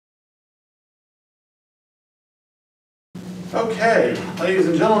Okay, ladies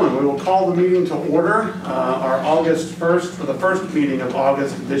and gentlemen, we will call the meeting to order. Our August 1st, for the first meeting of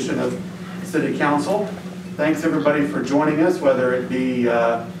August edition of City Council. Thanks everybody for joining us, whether it be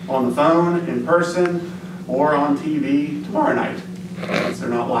on the phone, in person, or on TV tomorrow night, since they're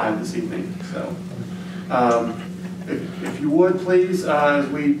not live this evening. So, if you would please, as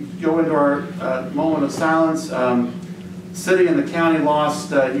we go into our moment of silence, City and the county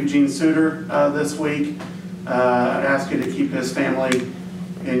lost Eugene Suter this week. I ask you to keep his family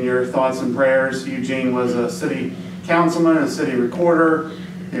in your thoughts and prayers. Eugene was a city councilman, a city recorder.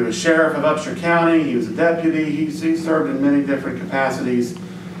 He was sheriff of Upshur County. He was a deputy. He served in many different capacities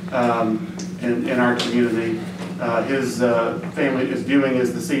in our community. His family is viewing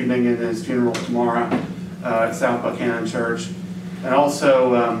us this evening, and his funeral tomorrow at South Buckhannon Church. And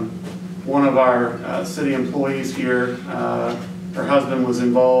also, one of our city employees here, her husband was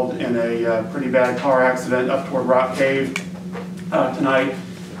involved in a pretty bad car accident up toward Rock Cave tonight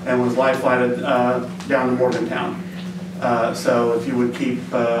and was life-flighted down to Morgantown. So if you would keep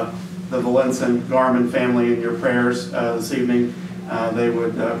the Valence and Garman family in your prayers this evening, they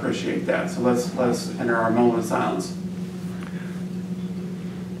would appreciate that. So let's enter our moment of silence.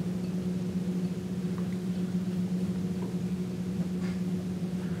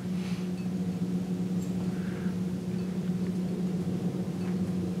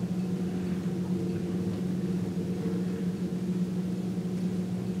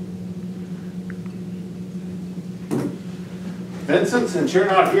 Vincent, since you're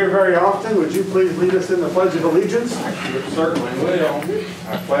not here very often, would you please lead us in the Pledge of Allegiance? I certainly will.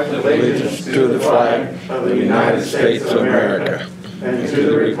 I pledge allegiance to the flag of the United States of America and to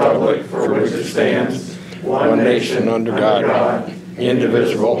the republic for which it stands, one nation under God,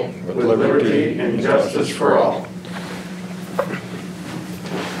 indivisible, with liberty and justice for all.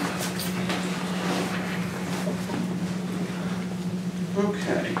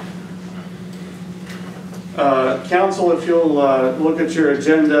 Okay. Council, if you'll look at your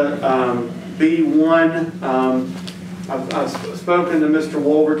agenda, B1, I've spoken to Mr.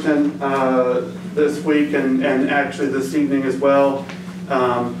 Wolverton this week and actually this evening as well.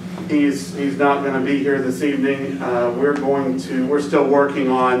 He's not going to be here this evening. We're still working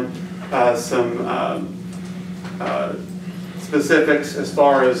on some specifics as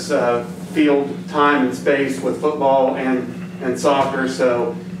far as field time and space with football and soccer.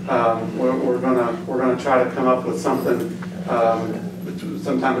 So we're gonna try to come up with something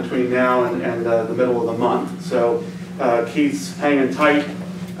sometime between now and the middle of the month. So Keith's hanging tight,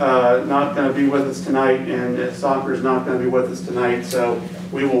 not going to be with us tonight, and soccer's not going to be with us tonight. So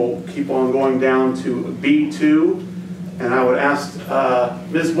we will keep on going down to B2, and I would ask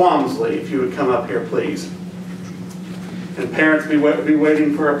Ms. Walmsley if you would come up here, please. And parents be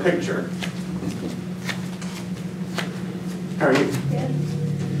waiting for a picture. How are you? Good.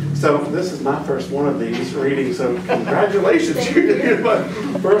 So this is my first one of these readings, so congratulations. You're my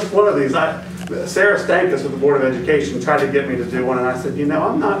first one of these. Sarah Stankus with the Board of Education tried to get me to do one, and I said, you know,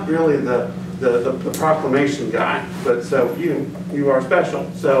 I'm not really the proclamation guy, but so you are special.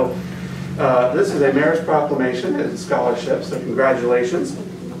 So this is a marriage proclamation. It's a scholarship, so congratulations.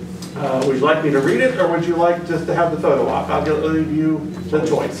 Would you like me to read it, or would you like just to have the photo op? I'll leave you the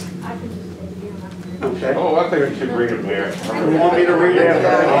choice. Okay. Oh, I think you should read it, Mayor. You want me to read it?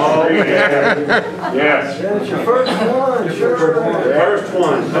 Oh, yeah. Yes. It's your first one, sure. First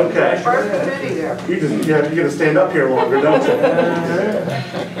one, okay. First committee there. You have to stand up here longer, don't you?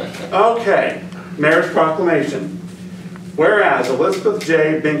 Okay. Marriage proclamation. Whereas Elizabeth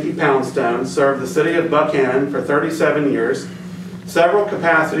J. Binky Poundstone served the city of Buckhannon for 37 years, several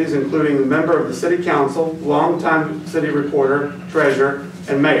capacities including the member of the city council, longtime city recorder, treasurer,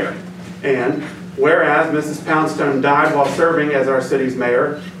 and mayor. And whereas Mrs. Poundstone died while serving as our city's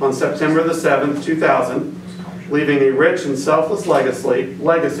mayor on September the 7th, 2000, leaving a rich and selfless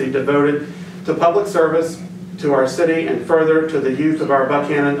legacy devoted to public service to our city and further to the youth of our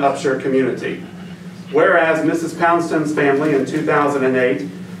Buckhannon Upshur community. Whereas Mrs. Poundstone's family in 2008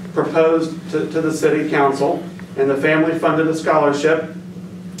 proposed to the city council, and the family funded a scholarship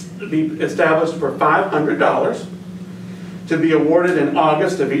to be established for $500 to be awarded in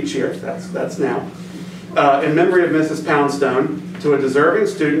August of each year, that's now, in memory of Mrs. Poundstone, to a deserving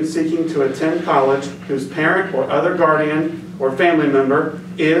student seeking to attend college whose parent or other guardian or family member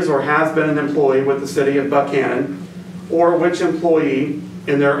is or has been an employee with the city of Buckhannon, or which employee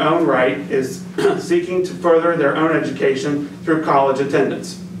in their own right is seeking to further their own education through college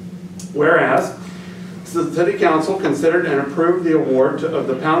attendance. Whereas the City Council considered and approved the award of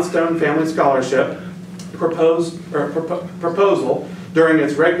the Poundstone Family Scholarship proposal during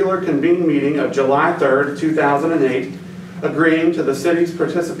its regular convening meeting of July 3rd, 2008, agreeing to the city's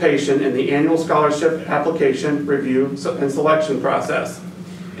participation in the annual scholarship application review and selection process.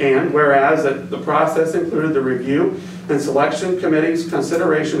 And whereas the process included the review and selection committee's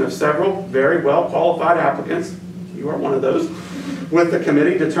consideration of several very well qualified applicants, you are one of those, with the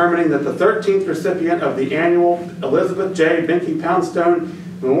committee determining that the 13th recipient of the annual Elizabeth J. Binky Poundstone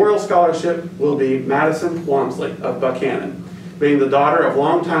Memorial Scholarship will be Madison Walmsley of Buckhannon, being the daughter of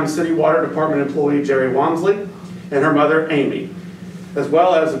longtime City Water Department employee Jerry Walmsley and her mother Amy, as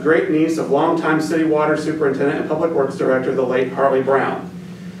well as a great niece of longtime City Water Superintendent and Public Works Director, the late Harley Brown.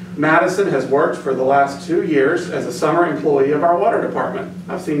 Madison has worked for the last 2 years as a summer employee of our water department.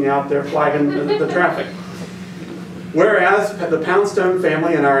 I've seen you out there flagging the traffic. Whereas the Poundstone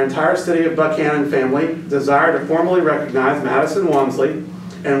family and our entire City of Buckhannon family desire to formally recognize Madison Walmsley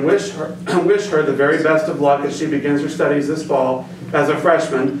and wish her the very best of luck as she begins her studies this fall as a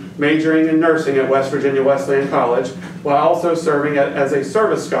freshman, majoring in nursing at West Virginia Wesleyan College, while also serving as a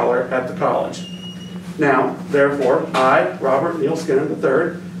service scholar at the college. Now, therefore, I, Robert Neal Skinner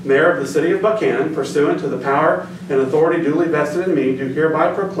III, Mayor of the City of Buckhannon, pursuant to the power and authority duly vested in me, do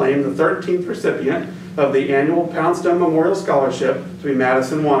hereby proclaim the 13th recipient of the annual Poundstone Memorial Scholarship to be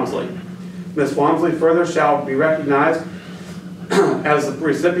Madison Walmsley. Ms. Walmsley further shall be recognized as the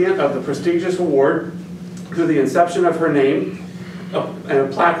recipient of the prestigious award through the inception of her name and a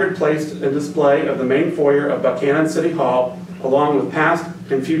placard placed in display of the main foyer of Buckhannon City Hall, along with past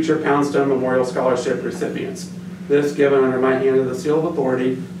and future Poundstone Memorial Scholarship recipients. This given under my hand of the seal of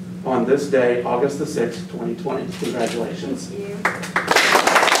authority on this day, August the 6th, 2020. Congratulations. Thank you.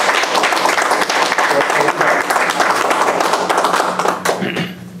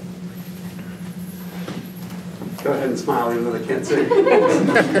 Go ahead and smile even though they can't see.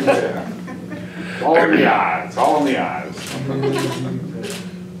 Yeah. All in the eyes, all in the eyes.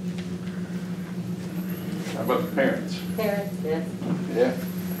 How about the parents? Parents, yes. Yeah,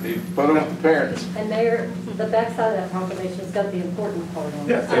 need to put them with the parents. And Mayor, the backside of that proclamation's got the important part on it.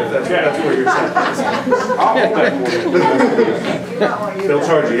 Yes, that's where you're saying. I'll hold that for You don't want you They'll to-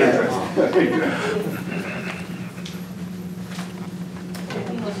 charge you interest.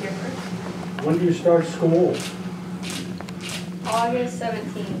 When do you start school? August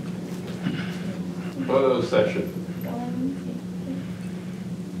 17th. Photo session.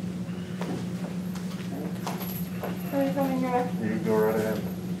 You go right ahead.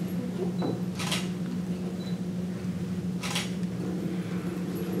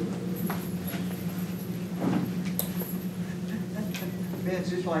 Ben, it's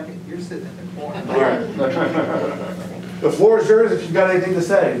just like it. You're sitting in the corner. All right. The floor is yours if you've got anything to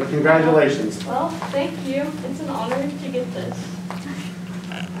say, but congratulations. Well, thank you. It's an honor to get this.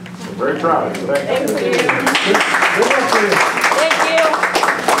 We're very proud of you. Thank you. Thank you. Good luck to you. Thank you.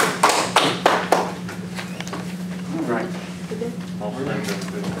 All right.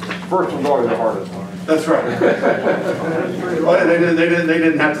 First one's always the hardest one. That's right. Well, they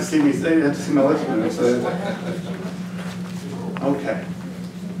didn't have to see me. They didn't have to see my lips move. So. Okay.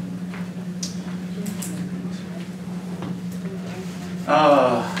 I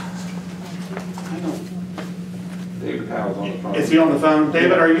don't. David Howe's on the phone. Is he on the phone?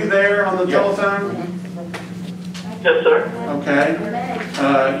 David, are you there on the telephone? Yes, sir.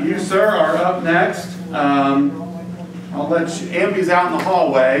 Okay. You, sir, are up next. I'll let you, Amby's out in the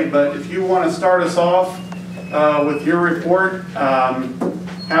hallway, but if you want to start us off with your report,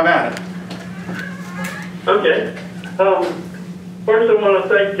 have at it. Okay. First, I want to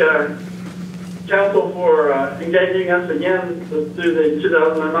thank Council for engaging us again through the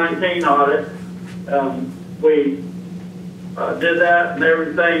 2019 audit. We did that and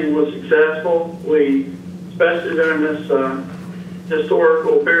everything was successful. We, especially during this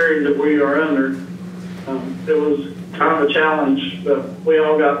historical period that we are under, it was kind of a challenge, but we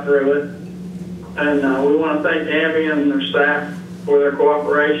all got through it. And we want to thank Amby and their staff for their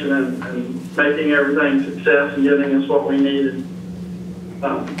cooperation and making everything success and getting us what we needed.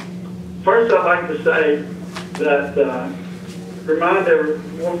 First, I'd like to say that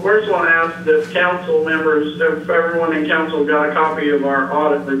first want to ask if council members, if everyone in council got a copy of our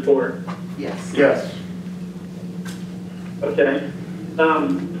audit report. Yes. Yes. Okay.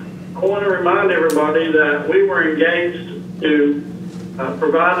 I want to remind everybody that we were engaged to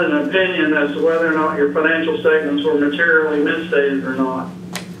provide an opinion as to whether or not your financial statements were materially misstated or not.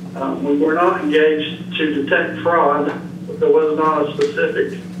 We were not engaged to detect fraud. There was not a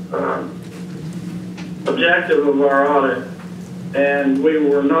specific objective of our audit. And we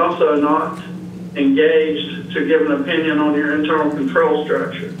were also not engaged to give an opinion on your internal control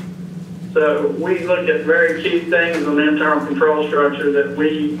structure. So we look at very key things on the internal control structure that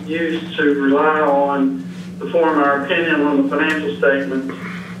we use to rely on to form our opinion on the financial statements.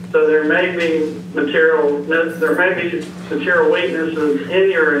 So there may be material weaknesses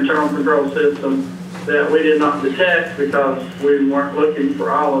in your internal control system that we did not detect because we weren't looking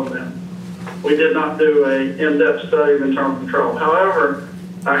for all of them. We did not do an in-depth study of internal control. However,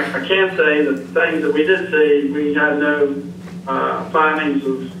 I can say that the things that we did see, we had no findings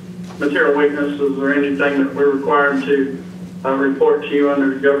of material weaknesses or anything that we're required to report to you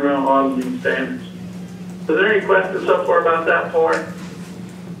under the governmental auditing standards. Is there any questions so far about that part?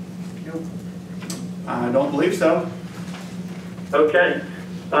 I don't believe so. Okay.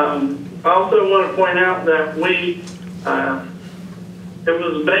 I also want to point out that it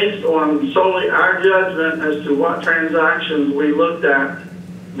was based on solely our judgment as to what transactions we looked at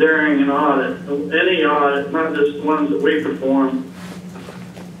during an audit. Any audit, not just the ones that we perform.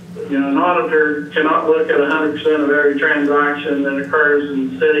 You know, an auditor cannot look at 100% of every transaction that occurs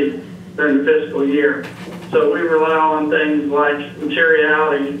in the city during the fiscal year. So we rely on things like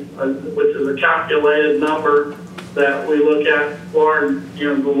materiality, which is a calculated number that we look at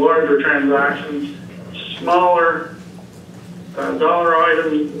the larger transactions, smaller dollar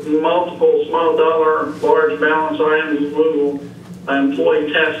items, multiple small dollar, large balance items. We will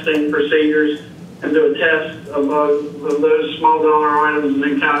employ testing procedures and do a test of those small dollar items and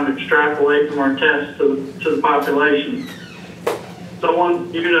then kind of extrapolate from our test to the population. So I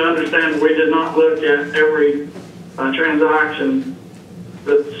want you to understand we did not look at every transaction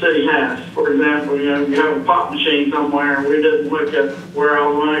that the city has. For example, you have a pop machine somewhere, we didn't look at where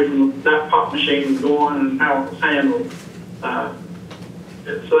all the money from that pop machine was going and how it was handled.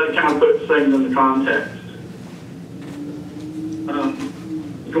 So that kind of puts things into context.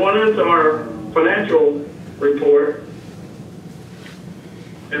 Going into our financial report,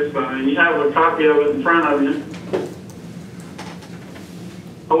 if you have a copy of it in front of you,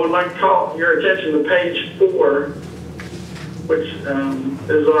 I would like to call your attention to page 4, which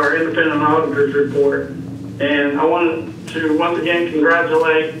is our independent auditor's report. And I wanted to once again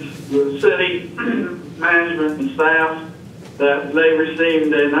congratulate the city management and staff that they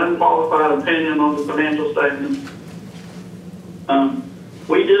received an unqualified opinion on the financial statements.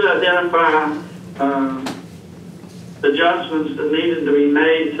 We did identify adjustments that needed to be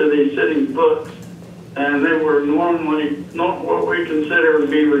made to the city's books, and they were normally not what we consider to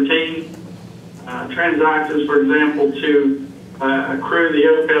be routine transactions, for example, to accrue the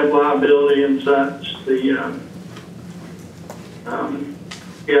OPEB liability and such, the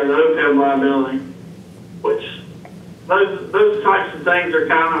OPEB liability, which those types of things are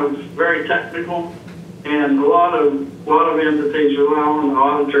kind of very technical, and a lot of entities rely on the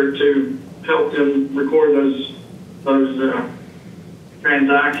auditor to help them record those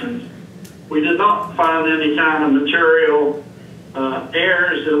transactions. We did not find any kind of material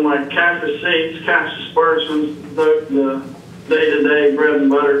errors in like cash receipts, cash disbursements, the day-to-day bread and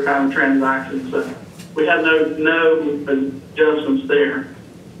butter kind of transactions. So we had no adjustments there.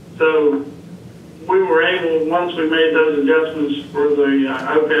 So we were able, once we made those adjustments for the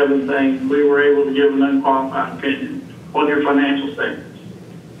OPEB and things, we were able to give an unqualified opinion on your financial statements.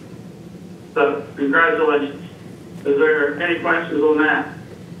 So congratulations. Is there any questions on that?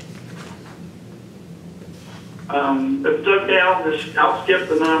 If it's okay, I'll skip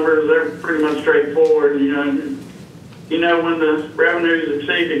the numbers. They're pretty much straightforward. You know when the revenues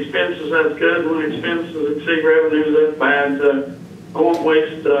exceed expenses, that's good. When expenses exceed revenues, that's bad. So I won't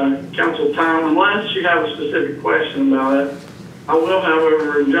waste council time unless you have a specific question about it. I will,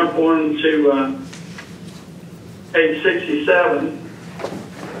 however, jump on to page 67.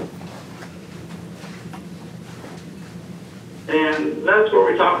 And that's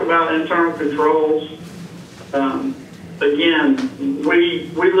where we talk about internal controls. Again, we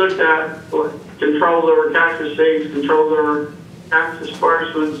looked at controls over cash receipts, controls over cash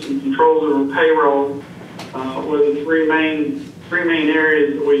disbursements, and controls over payroll were the three main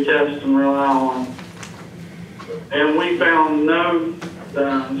areas that we test and rely on. And we found no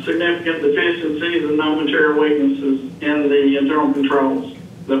significant deficiencies and no material weaknesses in the internal controls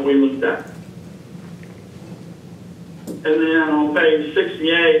that we looked at. And then on page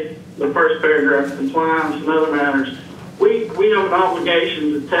 68, the first paragraph, compliance and other matters, we have an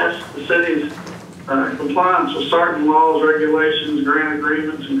obligation to test the city's compliance with certain laws, regulations, grant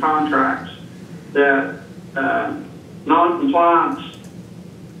agreements, and contracts that non-compliance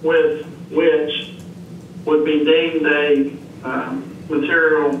with which would be deemed a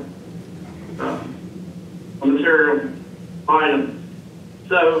material item.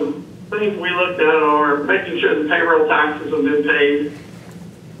 So things we looked at are making sure the payroll taxes have been paid.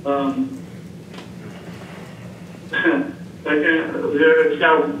 It's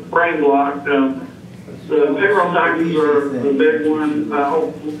got a brain block. The payroll taxes are the big one.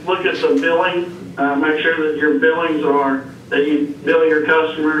 Look at the billing, make sure that your billings are, that you bill your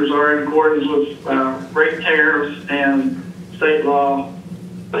customers are in accordance with rate tariffs and state law,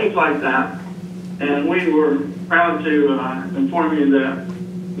 things like that. And we were proud to inform you that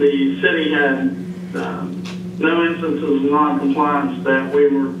the city had no instances of non-compliance that we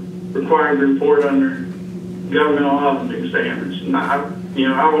were required to report under governmental auditing standards. And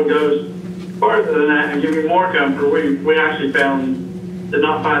I would go farther than that and give you more comfort. We actually did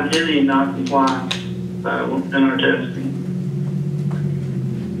not find any non-compliance in our testing.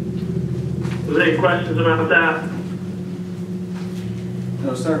 Is there any questions about that?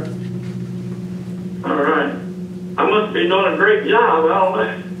 No, sir. All right. I must be doing a great job. I don't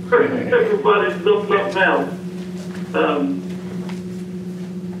know. Everybody's doing something else.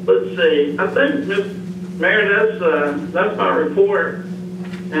 Let's see. I think, Ms. Mayor, that's my report.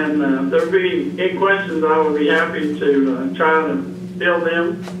 And if there be any questions, I would be happy to try to field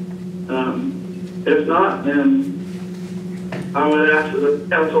them. If not, then I would ask the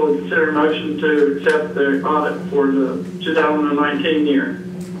council to consider a motion to accept the audit for the 2019 year.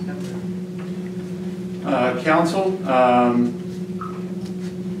 Council,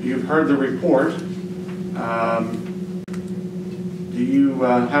 you've heard the report. Do you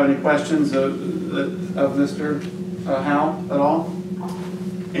have any questions of Mr. Howe at all?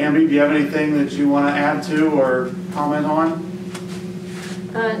 Amby, do you have anything that you want to add to or comment on?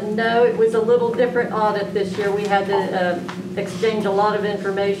 No, it was a little different audit this year. We had to exchange a lot of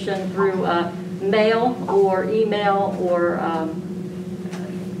information through mail or email or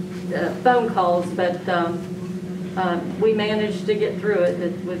phone calls, but we managed to get through it.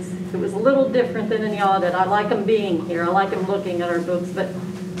 It was a little different than any audit. I like them being here. I like them looking at our books, but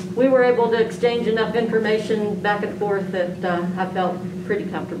we were able to exchange enough information back and forth that I felt pretty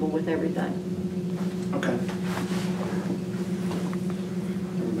comfortable with everything. Okay.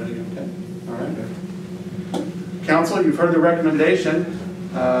 Everybody okay? All right. Council, you've heard the recommendation.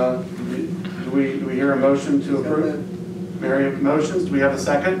 Do we hear a motion to approve? Mary motions. Do we have a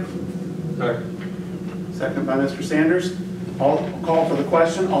second? Second. Second by Mr. Sanders. I'll call for the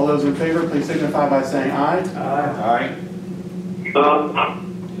question. All those in favor, please signify by saying aye. Aye.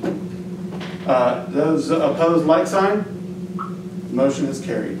 Those opposed, like sign. Motion is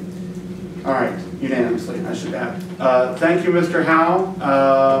carried. All right, unanimously, I should add. Thank you, Mr. Howe.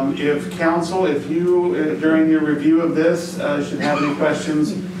 If council, if you, during your review of this, should have any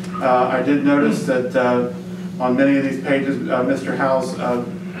questions, I did notice that on many of these pages, Mr. Howe's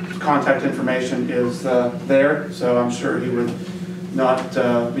contact information is there, so I'm sure he would not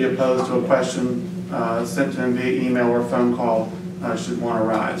be opposed to a question sent to him via email or phone call should one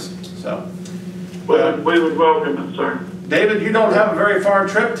arise. So, we would welcome it, sir. David, you don't have a very far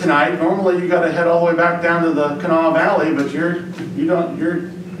trip tonight. Normally, you got to head all the way back down to the Kanawha Valley, but you're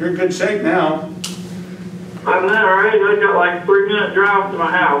in good shape now. I'm there, all right. I got like 3-minute drive to my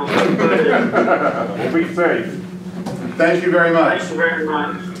house. We'll be safe. Thank you very much. Thank you very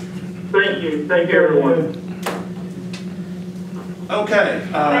much. Thank you. Thank you, everyone. Okay.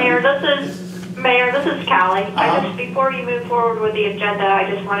 Mayor, this is Callie. Before you move forward with the agenda,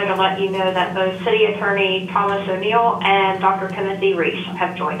 I just wanted to let you know that both City Attorney Thomas O'Neill and Dr. Timothy Reese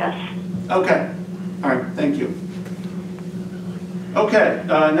have joined us. Okay. All right. Thank you. Okay.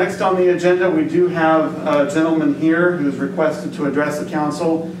 Next on the agenda, we do have a gentleman here who's requested to address the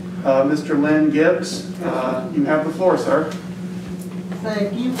council, Mr. Lynn Gibbs. You have the floor, sir.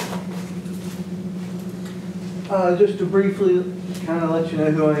 Thank you. Just to briefly kind of let you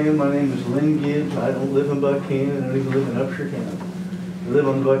know who I am, my name is Lynn Gibbs. I don't live in Buckhannon. I don't even live in Upshur County. I live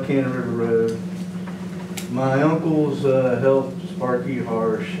on the Buckhannon River Road. My uncles helped Sparky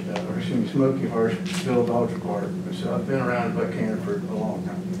Harsh, Smokey Harsh build dogs apart. So I've been around Buckhannon for a long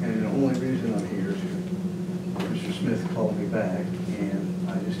time. And the only reason I'm here is Mr. Smith called me back. And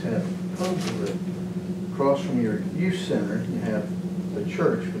I just have over across from your youth center, you have the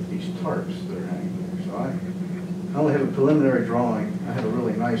church with these tarps that are hanging there. So I only have a preliminary drawing. I have a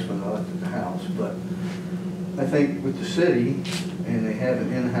really nice one I left at the house, but I think with the city, and they have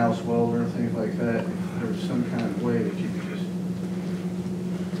an in-house welder and things like that, if there's some kind of way that you could just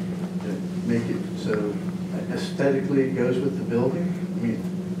make it so aesthetically it goes with the building. I mean,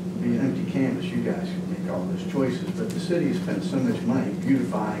 it'd be an empty canvas, you guys can make all those choices, but the city has spent so much money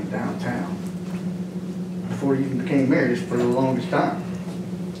beautifying downtown before it even became mayor, just for the longest time.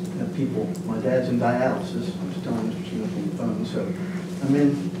 People, my dad's in dialysis. I was telling Mr. Smith on the phone, so I'm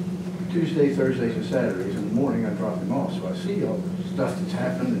in Tuesday, Thursdays, and Saturdays. In the morning, I drop him off, so I see all the stuff that's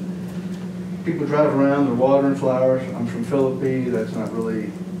happened. And people drive around, they're watering flowers. I'm from Philippi. That's not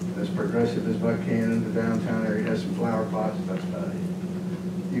really as progressive as Buckhannon. The downtown area has some flower pots, that's about it.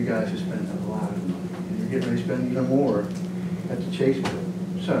 You guys have spent a lot of money, and you're getting ready to spend even more at the Chase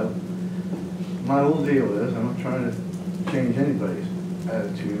building. So, my whole deal is, I'm not trying to change anybody's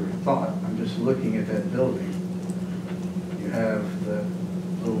attitude or thought. I'm just looking at that building. You have the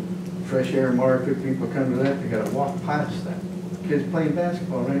little fresh air market, people come to that, they gotta walk past that. Kids playing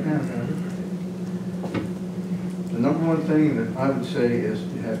basketball right now. The number one thing that I would say is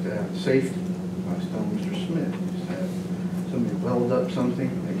you have to have safety. I was telling Mr. Smith, just have somebody weld up something,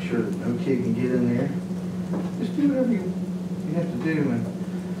 make sure that no kid can get in there. Just do whatever you have to do. And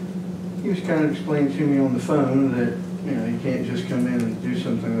he was kind of explaining to me on the phone that, you know, you can't just come in and do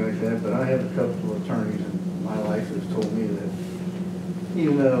something like that, but I have a couple of attorneys in my life that have told me that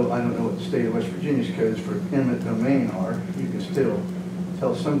even though I don't know what the state of West Virginia's codes for eminent domain are, you can still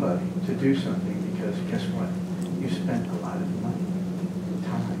tell somebody to do something because guess what? You spent a lot of money,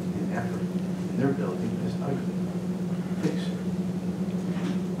 time, and effort, and their building is ugly. Fix it.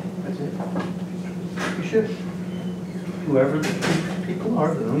 That's it. You should. Whoever the people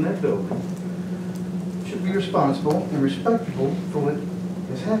are that own that building should be responsible and respectable for what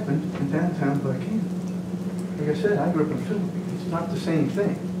has happened in downtown Buckhannon. Like I said, I grew up in the Philippines. It's not the same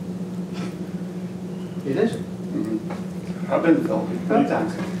thing. It isn't. Mm-hmm. I've been to the Philippines many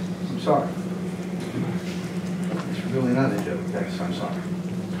times. I'm sorry. It's really not a joke, guys. I'm sorry.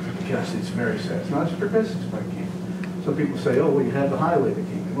 Because it's very sad. It's not as progressive as Buckhannon. Some people say, oh, well, you have the highway that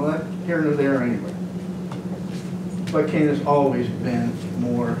came in. Well, that's here nor there anyway. Buckhannon has always been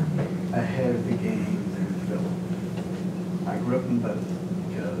more ahead of the game than Philip. I grew up in both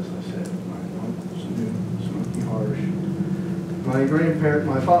because, as I said, my uncles knew Smoky Harsh. My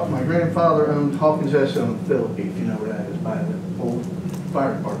grandfather owned Hawkins Esso in Philippi, if you know where that is, by the old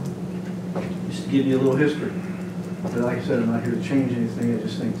fire department. Just to give you a little history. But like I said, I'm not here to change anything. I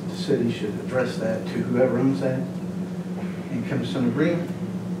just think that the city should address that to whoever owns that and come to some agreement,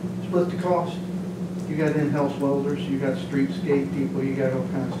 split the cost. You got in-house welders, you got streetscape people, you got all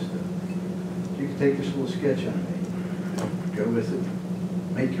kinds of stuff. You can take this little sketch I made, go with it,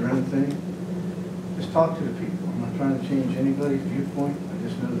 make your own thing. Just talk to the people. I'm not trying to change anybody's viewpoint. I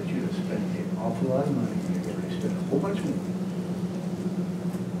just know that you have spent an awful lot of money. You're going to spend a whole bunch more.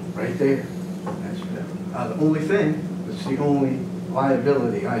 Right there. That's the only thing, that's the only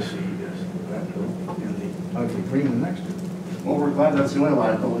liability I see is that building and the ugly green one next to it. Well, we're glad that's the only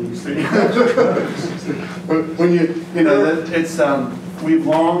liability you see. But when you know, that it's, we've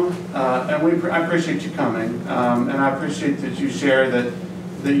long, and I appreciate you coming, and I appreciate that you share that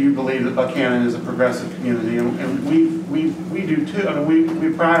you believe that Buckhannon is a progressive community, and we do too. I mean, we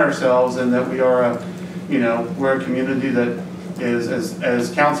pride ourselves in that we are we're a community that is,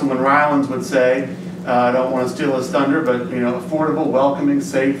 as Councilman Rylands would say, I don't want to steal his thunder, but affordable, welcoming,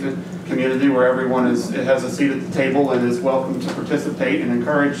 safe community where everyone has a seat at the table and is welcome to participate and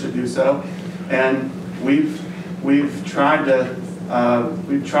encouraged to do so. And we've tried to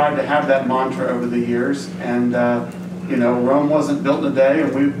have that mantra over the years. And Rome wasn't built in a day,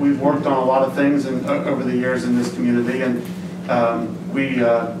 and we've worked on a lot of things over the years in this community. And we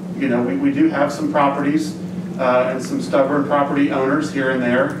do have some properties and some stubborn property owners here and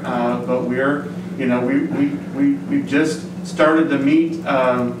there, but we've just started to meet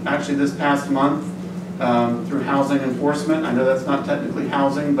actually this past month through housing enforcement. I know that's not technically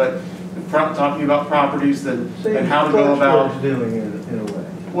housing, but talking about properties and how to go about doing it in a way.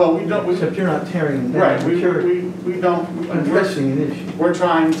 Well, we don't. Except you're not tearing them down. Right. We don't. Addressing an issue. We're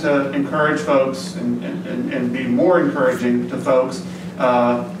trying to encourage folks and be more encouraging to folks,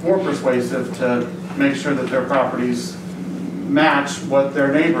 more persuasive to make sure that their properties match what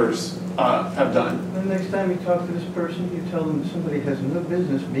their neighbors have done. And the next time you talk to this person, you tell them that somebody has no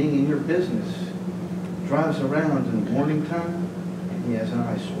business being in your business, drives around in the morning time, and he has an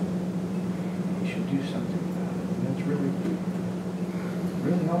eyesore. You should do something about it. And that's really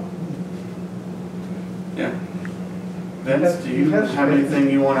awful. Yeah. Vince, do you have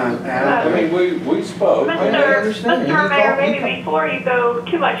anything you want to add? I mean, we spoke. understand. Mr. Mayor, maybe before you go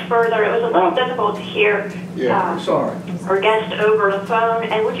too much further, it was a little difficult to hear I'm sorry. our guest over the phone.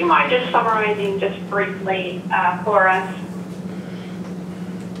 And would you mind just summarizing just briefly for us?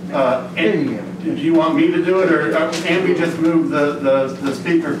 Do you want me to do it, or can we just move the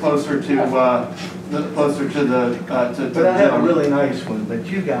speaker closer to But I have a really nice one, but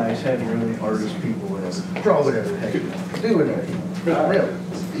you guys have your own artist people, whatever. Draw whatever the heck you want. Do whatever you want. Really.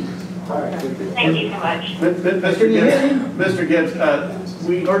 Thank you so much. Mr. Gibbs,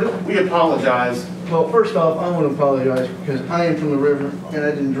 we apologize Well, first off, I want to apologize because I am from the river and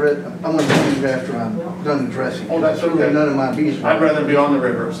I didn't dress. I'm going to leave after I'm done dressing. Oh, that's Certainly okay. none of my bees. I'd rather be on the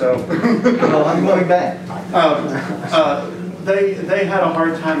river, so. Well, I'm going back. They had a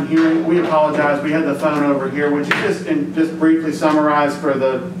hard time hearing. We apologize. We had the phone over here. Would you just briefly summarize for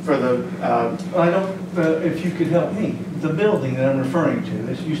the I don't, if you could help me. The building that I'm referring to,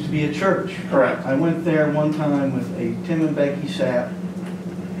 this used to be a church. Correct. I went there one time with a Tim and Becky Sapp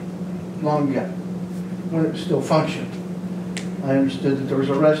long ago, when it was still functioning. I understood that there was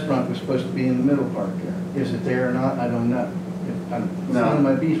a restaurant that was supposed to be in the middle part there. Is it there or not? I don't know. It's none of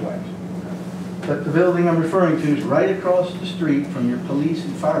my beeswax. But the building I'm referring to is right across the street from your police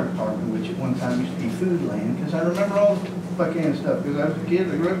and fire department, which at one time used to be Food Land, because I remember all the Buckhannon stuff, because I was a kid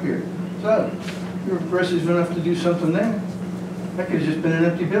that grew up here. So, you were aggressive enough to do something there. That could have just been an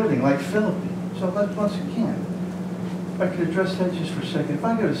empty building, like Philippi. So once again, if I could address that just for a second. If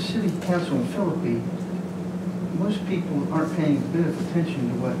I go to city council in Philippi, most people aren't paying a bit of attention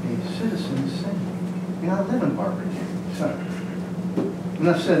to what a citizen is saying. You know, I live in Barber County, so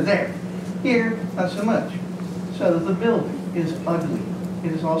enough said there. Here, not so much. So the building is ugly.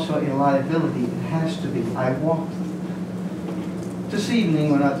 It is also a liability. It has to be. I walked this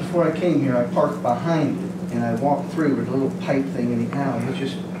evening before I came here. I parked behind it and I walked through with a little pipe thing in the alley. It's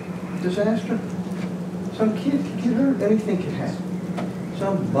just disaster. Some kid could get hurt. Anything could happen.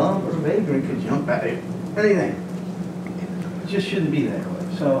 Some bum or vagrant could jump at it. Anything. It just shouldn't be that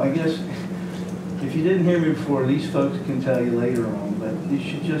way. So I guess if you didn't hear me before, these folks can tell you later on, but you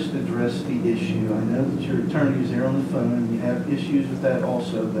should just address the issue. I know that your attorney is there on the phone and you have issues with that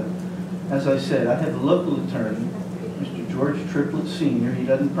also, but as I said, I have a local attorney, Mr. George Triplett Sr. He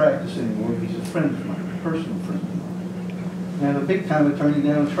doesn't practice anymore. He's a friend of mine, a personal friend of mine. And I have a big-time attorney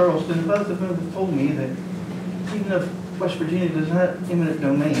down in Charleston, and both of them have told me that even if West Virginia does not have eminent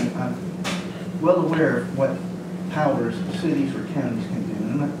domain, I'm well aware of what powers cities or counties can do.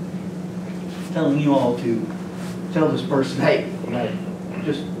 And I'm not telling you all to tell this person, hey,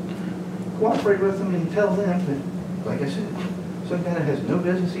 just cooperate with them and tell them that, like I said, some guy that has no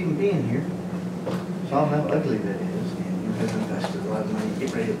business even being here, saw how ugly that is, and you have invested a lot of money,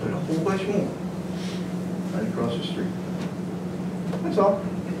 get ready to put a whole bunch more right across the street. That's all.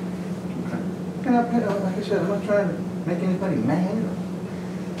 Okay. And like I said, I'm not trying to make anybody mad or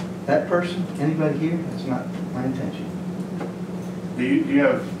that person, anybody here. That's not my intention. Do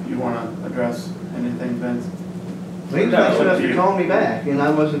you want to address anything, Vince? He was nice enough to call me back, and I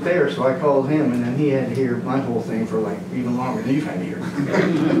wasn't there, so I called him, and then he had to hear my whole thing for like even longer than you've had to hear.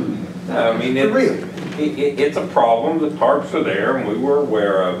 No, I mean, it's a problem. The tarps are there, and we were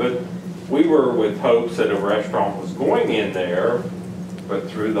aware of it. We were with hopes that a restaurant was going in there, but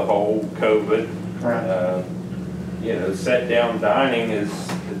through the whole COVID, set-down dining has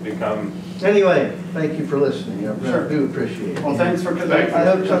become... Anyway, thank you for listening. I Sure. do appreciate it. Well, thanks for I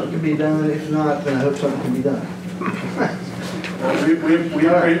hope something can be done. If not, then I hope something can be done.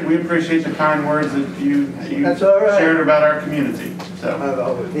 We appreciate the kind words that you That's all right. shared about our community. So.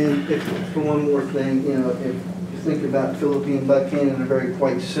 And for one more thing, if you think about Philippi and Buckhannon, they're very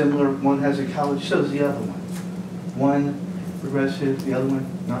quite similar. One has a college, so does the other one. One progressive, the other one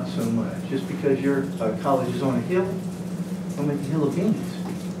not so much. Just because your college is on a hill, don't make a hill of beans.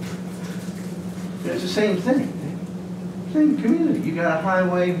 It's the same thing. Same community. You got a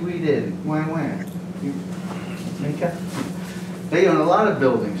highway, we did. Wham. You make up. They own a lot of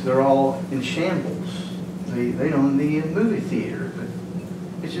buildings. They're all in shambles. They own the movie theater, but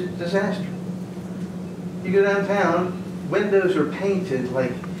it's a disaster. You go downtown, windows are painted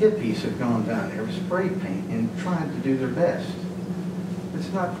like hippies have gone down there with spray paint and tried to do their best.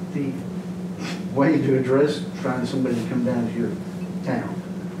 It's not the way to address trying somebody to come down to your town.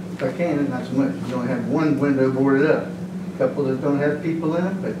 Buckhannon, not so much. You only have one window boarded up. A couple that don't have people in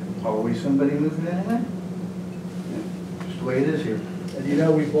it, but always somebody moving in and out. Just the way it is here. And you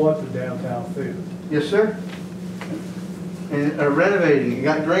know we bought the downtown food. Yes, sir. And renovating, you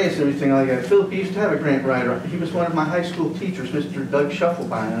got grants and everything like that. Philip used to have a grant writer. He was one of my high school teachers, Mr. Doug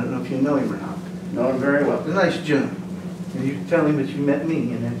Shufflebein. I don't know if you know him or not. Know him very well. A nice gentleman. And you tell him that you met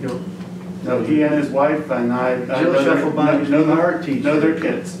me, and then he'll... No, he and his wife and I Jill Shufflebein used to be my art teacher. Know their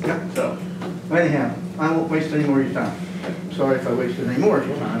kids. Yeah. So. Anyhow, I won't waste any more of your time. Sorry if I wasted any more of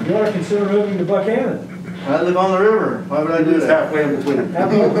your time. You ought to consider moving to Buckhannon. I live on the river. Why would I do that? Halfway in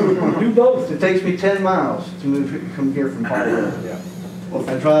between. Do both. It takes me 10 miles to come here from Colorado. Yeah. Well,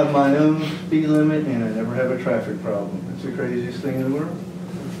 I drive my own speed limit, and I never have a traffic problem. It's the craziest thing in the world.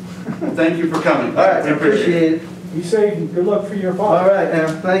 Well, thank you for coming. All right, I appreciate it. Be safe and good luck for your All father. right, now.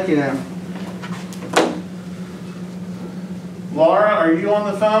 Thank you now. Laura, are you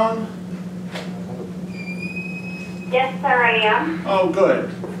on the phone? Yes, sir, I am. Oh, good.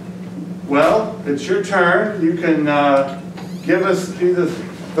 Well, it's your turn. You can give us either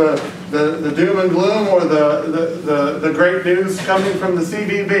the doom and gloom or the great news coming from the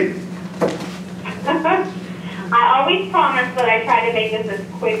CVB. I always promise that I try to make this as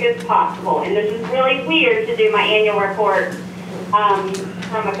quick as possible, and this is really weird to do my annual report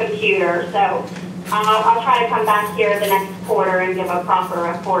from a computer, so I'll try to come back here the next quarter and give a proper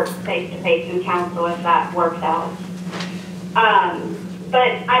report face-to-face in council if that works out.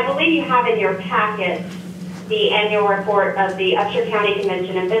 But I believe you have in your packet the annual report of the Upshur County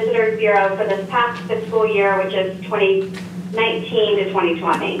Convention and Visitors Bureau for this past fiscal year, which is 2019 to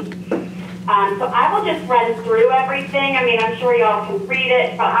 2020. So I will just run through everything. I mean, I'm sure y'all can read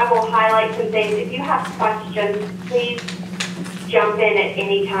it, but I will highlight some things. If you have questions, please jump in at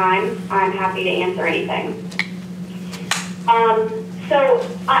any time. I'm happy to answer anything. So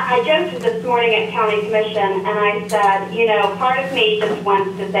I joked this morning at County Commission, and I said, you know, part of me just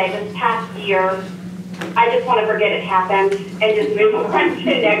wants to say this past year, I just want to forget it happened and just move on to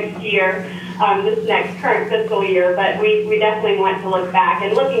next year. This next current fiscal year, but we definitely want to look back,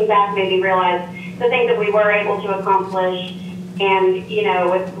 and looking back made me realize the things that we were able to accomplish, and you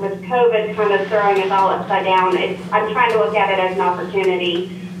know, with COVID kind of throwing us all upside down, I'm trying to look at it as an opportunity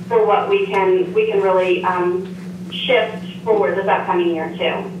for what we can really shift forward this upcoming year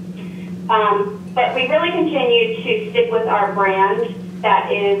too. But we really continue to stick with our brand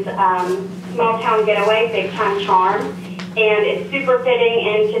that is small town getaway, big time charm. And it's super fitting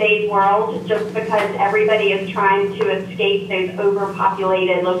in today's world just because everybody is trying to escape those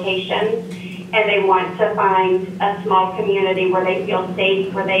overpopulated locations, and they want to find a small community where they feel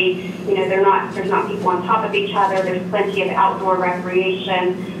safe, where they, you know, there's not people on top of each other, there's plenty of outdoor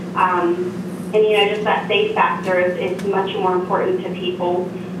recreation, and you know, just that safe factor is much more important to people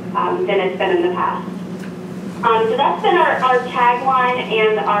than it's been in the past. So that's been our tagline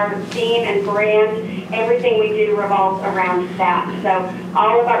and our theme and brand. Everything we do revolves around that. So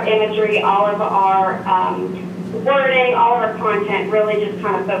all of our imagery, all of our wording, all of our content really just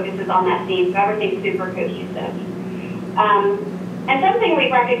kind of focuses on that theme. So everything's super cohesive. And something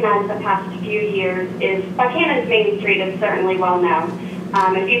we've recognized the past few years is Buckhannon's Main Street is certainly well known.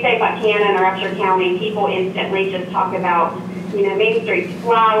 If you say Buckhannon or Upshur County, people instantly just talk about, you know, Main Street's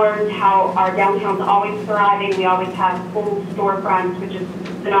flowers, how our downtown's always thriving. We always have full storefronts, which is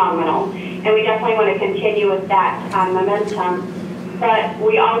phenomenal. And we definitely want to continue with that momentum. But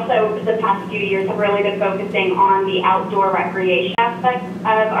we also, the past few years, have really been focusing on the outdoor recreation aspect of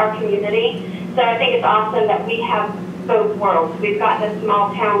our community. So I think it's awesome that we have both worlds. We've got this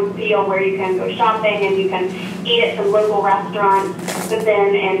small town feel where you can go shopping and you can eat at some local restaurants, but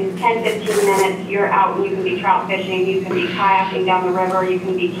then in 10-15 minutes you're out and you can be trout fishing, you can be kayaking down the river, you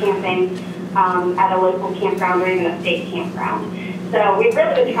can be camping at a local campground or even a state campground. So we've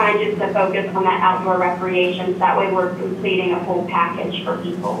really been trying just to focus on that outdoor recreation, so that way we're completing a whole package for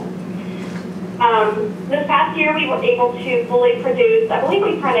people. This past year we were able to fully produce, I believe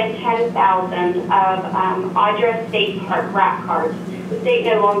we printed 10,000 of Audra State Park wrap cards. The state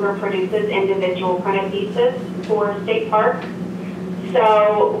no longer produces individual printed pieces for State Park.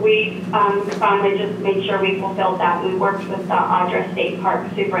 So we finally just made sure we fulfilled that. We worked with the Audra State Park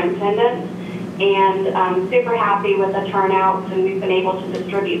superintendent, and super happy with the turnouts, and we've been able to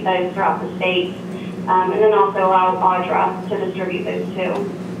distribute those throughout the state, and then also allow Audra to distribute those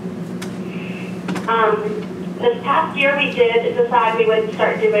too. This past year we did decide we would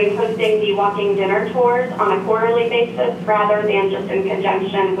start hosting the walking dinner tours on a quarterly basis rather than just in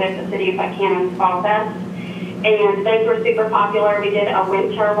conjunction with the City of Buckhannon's Fall Fest. And those were super popular. We did a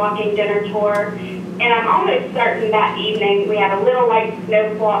winter walking dinner tour. And I'm almost certain that evening we had a little light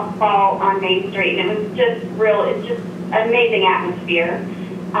snowfall on Main Street, and it was just it's just an amazing atmosphere.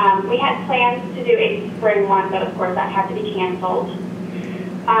 We had plans to do a spring one, but of course that had to be canceled.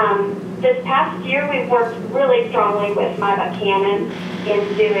 This past year we worked really strongly with My Buckhannon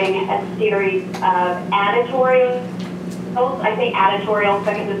in doing a series of editorials. I say editorials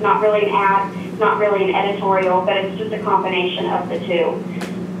because it's not really an ad, not really an editorial, but it's just a combination of the two.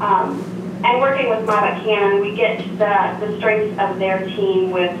 And working with My Buckhannon, we get the strengths of their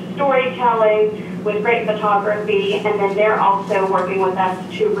team with storytelling, with great photography, and then they're also working with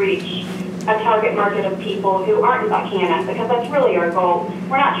us to reach a target market of people who aren't in Buckhannon, because that's really our goal.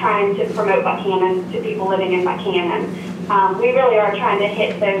 We're not trying to promote Buckhannon to people living in Buckhannon. We really are trying to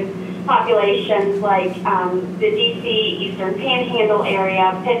hit those populations like the DC, Eastern Panhandle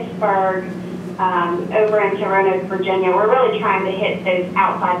area, Pittsburgh, over into Roanoke, Virginia. We're really trying to hit those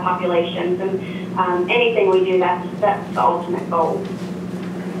outside populations, and anything we do, that's the ultimate goal.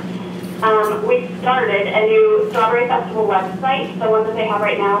 We started a new Strawberry Festival website. The one that they have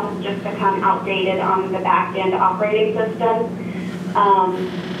right now has just become outdated on the back-end operating system.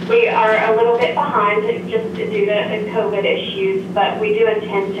 We are a little bit behind just due to COVID issues, but we do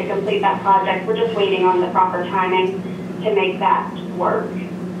intend to complete that project. We're just waiting on the proper timing to make that work.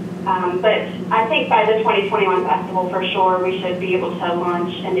 But I think by the 2021 festival, for sure, we should be able to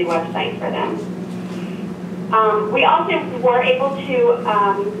launch a new website for them. We also were able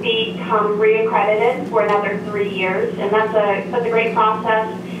to become re-accredited for another 3 years, and that's a great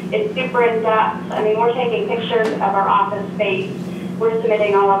process. It's super in-depth. I mean, we're taking pictures of our office space. We're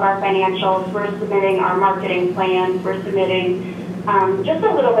submitting all of our financials. We're submitting our marketing plans. We're submitting just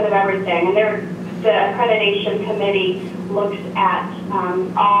a little bit of everything. And the accreditation committee looks at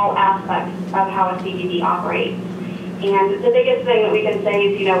all aspects of how a CBD operates. And the biggest thing that we can say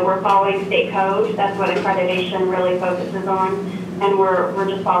is, we're following state code. That's what accreditation really focuses on. And we're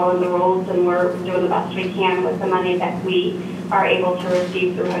just following the rules, and we're doing the best we can with the money that we are able to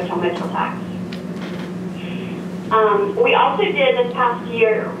receive through hotel motel tax. We also did this past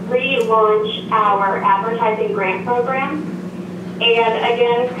year relaunch our advertising grant program. And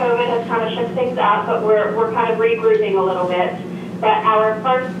again, COVID has kind of shook things up, but we're kind of regrouping a little bit. But our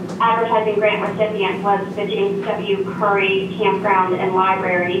first advertising grant recipient was the James W. Curry Campground and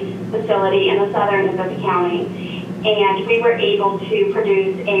Library facility in the southern end of the county. And we were able to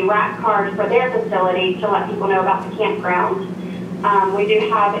produce a rack card for their facility to let people know about the campground. We do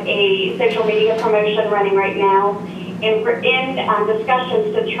have a social media promotion running right now, and we're in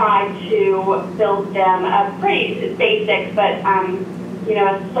discussions to try to build them a pretty basic, but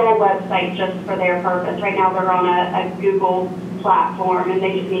a sole website just for their purpose. Right now they're on a Google platform, and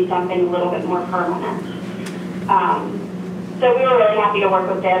they just need something a little bit more permanent. So we were really happy to work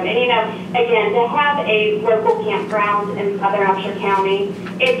with them. And again, to have a local campground in southern Upshur County,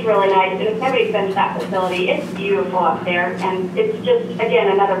 it's really nice. And if nobody's been to that facility, it's beautiful up there. And it's just,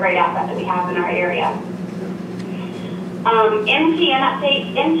 again, another great asset that we have in our area. MTN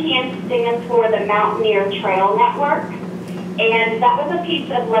update. MTN stands for the Mountaineer Trail Network. And that was a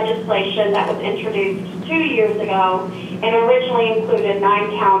piece of legislation that was introduced 2 years ago and originally included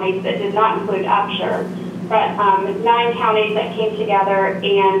 9 counties that did not include Upshur. But 9 counties that came together,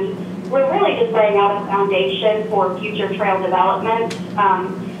 and we're really just laying out a foundation for future trail development.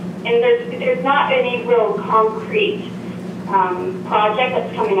 And there's not any real concrete project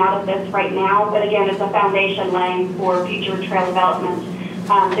that's coming out of this right now, but again, it's a foundation laying for future trail development.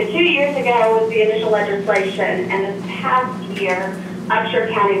 So 2 years ago was the initial legislation, and this past year, Upshur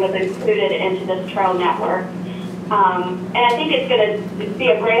County was included into this trail network. And I think it's going to be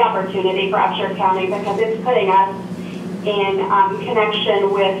a great opportunity for Upshur County because it's putting us in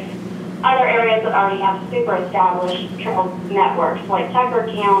connection with other areas that already have super established trail networks, like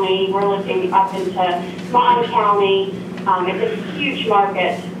Tucker County. We're looking up into Mon County. It's a huge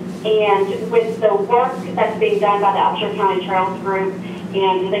market. And with the work that's being done by the Upshur County Trails Group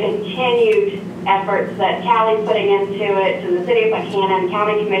and the continued efforts that Callie's putting into it, and the City of Buckhannon,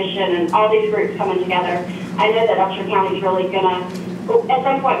 County Commission, and all these groups coming together, I know that Upshur County is really going to, at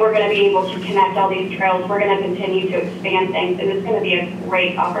some point, we're going to be able to connect all these trails. We're going to continue to expand things, and it's going to be a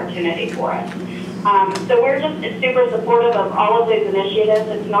great opportunity for us. So we're just super supportive of all of these initiatives.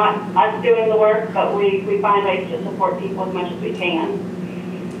 It's not us doing the work, but we find ways to support people as much as we can.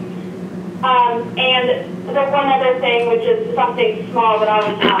 And the one other thing, which is something small that I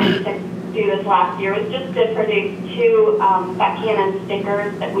was happy to do this last year, was just to produce 2 Buckhannon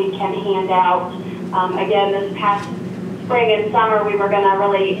stickers that we can hand out. Again, this past spring and summer, we were going to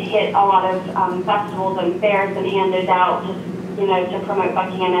really hit a lot of festivals and fairs and hand it out, just to promote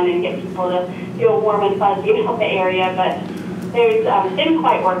Buckhannon and get people to feel warm and fuzzy about the area. But those didn't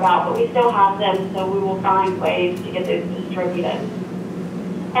quite work out, but we still have them, so we will find ways to get those distributed.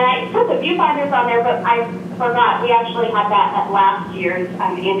 And I put the viewfinders on there, but I forgot, we actually had that at last year's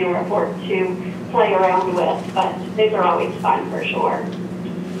annual report to play around with, but those are always fun for sure.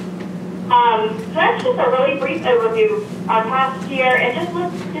 So that's just a really brief overview of our past year. And just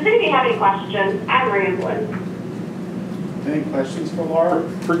does anybody have any questions? I'm rambling. Any questions for Laura?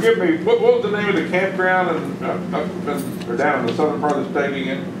 Forgive me, what was the name of the campground or down in the southern part of the state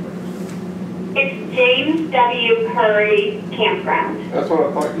again? It's James W. Curry Campground. That's what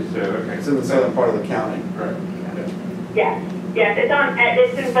I thought you said, okay. It's in the southern part of the county. Right. Yes,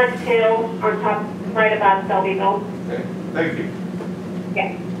 it's in Burke Hill on top, right above Selbyville. Okay, thank you.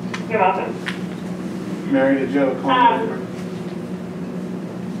 Yeah, you're welcome. Mary, did you have a comment?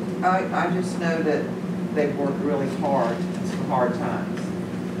 I just know that they've worked really hard in some hard times.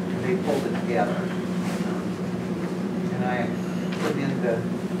 They pulled it together. And I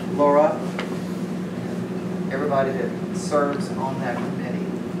commend Laura, everybody that serves on that committee,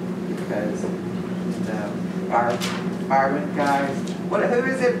 because the fireman guys, who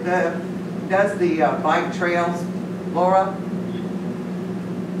is it does the bike trails, Laura?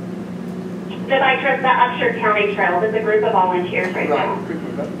 The bike trip, the Upshur County Trails, is a group of volunteers right now.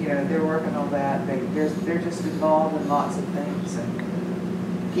 You know, they're working on that. They're just involved in lots of things, and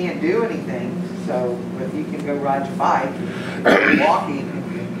you can't do anything. So, but you can go ride your bike, and go walking, and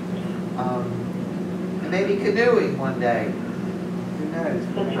maybe canoeing one day. Who knows?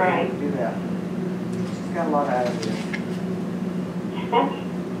 That's right. Do that. She's got a lot out of it.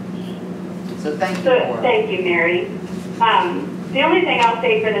 So thank you, Laura. Thank you, Mary. The only thing I'll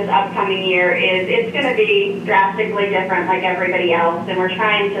say for this upcoming year is it's going to be drastically different like everybody else, and we're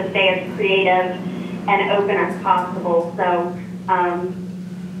trying to stay as creative and open as possible. So I'm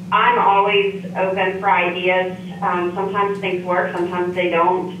always open for ideas. Sometimes things work, sometimes they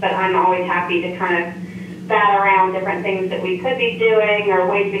don't, but I'm always happy to kind of bat around different things that we could be doing or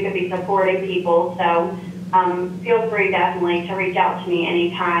ways we could be supporting people. So feel free definitely to reach out to me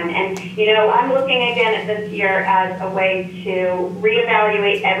anytime. And, you know, I'm looking again at this year as a way to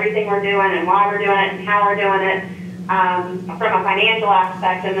reevaluate everything we're doing and why we're doing it and how we're doing it from a financial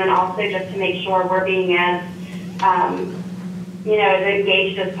aspect, and then also just to make sure we're being as, you know, as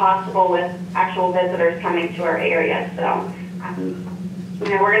engaged as possible with actual visitors coming to our area. So, you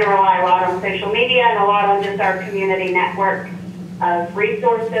know, we're going to rely a lot on social media and a lot on just our community network of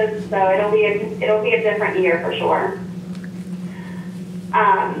resources, so it'll be a different year for sure.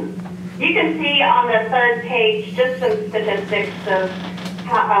 You can see on the third page just some statistics of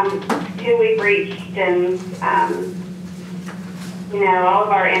how, who we've reached and you know, all of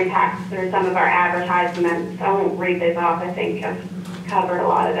our impacts through some of our advertisements. I won't read those off. I think I've covered a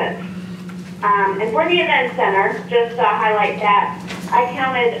lot of it. And for the event center, just to highlight that, I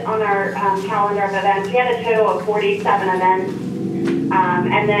counted on our calendar of events. We had a total of 47 events.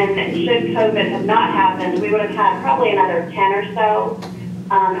 And then should COVID have not happened, we would have had probably another 10 or so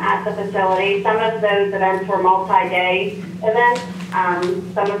at the facility. Some of those events were multi-day events.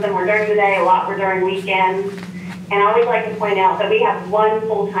 Some of them were during the day, a lot were during weekends. And I always like to point out that we have one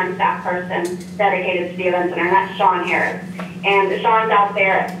full-time staff person dedicated to the event center, and that's Sean Harris. And Sean's out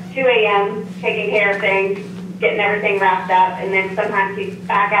there at 2 a.m. taking care of things, getting everything wrapped up, and then sometimes he's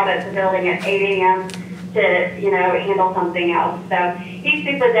back out at the building at 8 a.m. to, you know, handle something else. So he's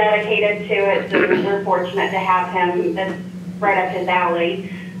super dedicated to it, so we're fortunate to have him. That's right up his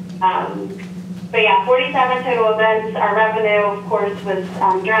alley. But yeah, 47 total events. Our revenue, of course, was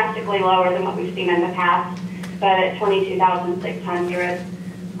drastically lower than what we've seen in the past, but at $22,600.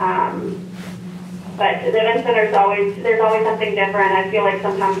 But the event center there's always something different. I feel like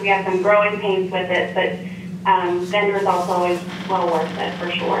sometimes we have some growing pains with it, but vendor results always well worth it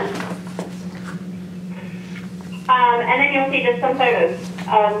for sure. And then you'll see just some photos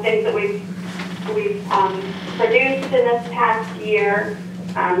of things that we've produced in this past year.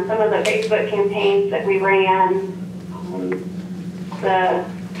 Some of the Facebook campaigns that we ran, the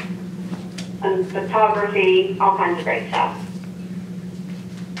photography, all kinds of great stuff.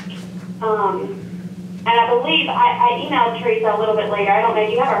 And I believe I emailed Teresa a little bit later. I don't know,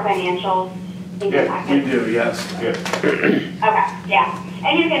 do you have our financials in your packet? We do, yes. Okay, yeah.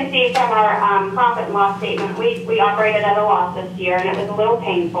 And you can see from our profit and loss statement, we operated at a loss this year, and it was a little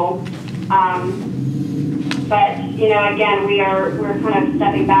painful. But, you know, again, we're kind of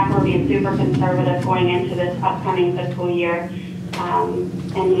stepping back. We're being super conservative going into this upcoming fiscal year. And,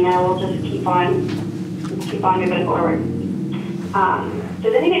 you know, we'll just keep on moving forward.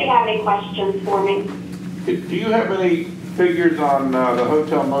 Does anybody have any questions for me? Do you have any figures on the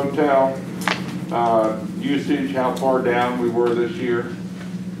hotel motel usage, how far down we were this year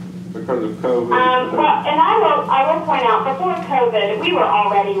because of COVID? Well, and I will point out, before COVID, we were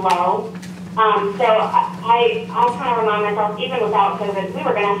already low. So I kind of remind myself, even without COVID, we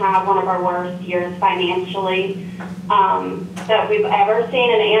were going to have one of our worst years financially that we've ever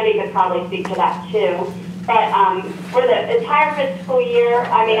seen, and Andy could probably speak to that too. But for the entire fiscal year,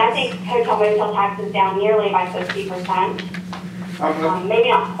 I mean, I think hotel motel tax is down nearly by 50%. Maybe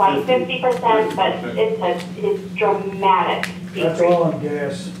not quite 50%, but it's dramatic decrease. That's all on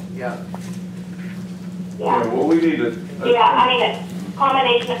gas. Yeah. Yeah, well, we need to. Yeah, I mean, it's a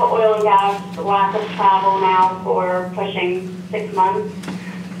combination of oil and gas, the lack of travel now for pushing 6 months.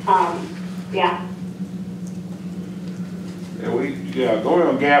 Yeah. Yeah, going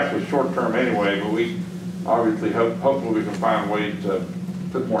on gas was short term anyway, but we obviously hopefully we can find ways to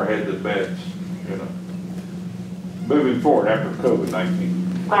put more heads at beds, you know, moving forward after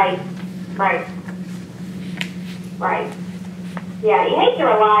COVID-19. Right. Yeah, you hate to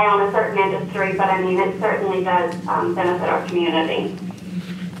rely on a certain industry, but I mean, it certainly does benefit our community.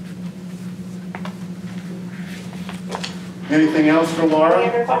 Anything else for Any Laura?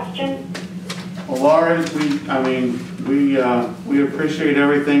 other questions? Well, Laura, we appreciate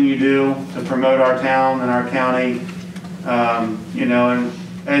everything you do to promote our town and our county. You know, and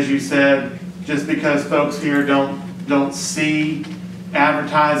as you said, just because folks here don't see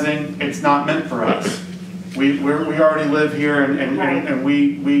advertising, it's not meant for us. We already live here and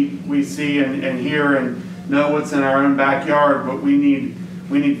we see and hear and know what's in our own backyard, but we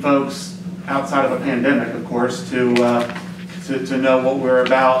need folks outside of a pandemic, of course, to know what we're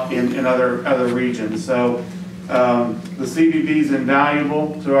about in other regions. So the CVB is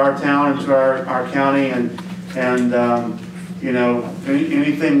invaluable to our town and to our county, and you know,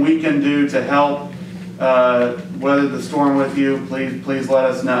 anything we can do to help weather the storm with you, please let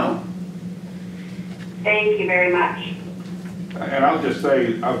us know. Thank you very much. And I'll just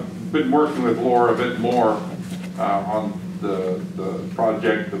say, I've been working with Laura a bit more on the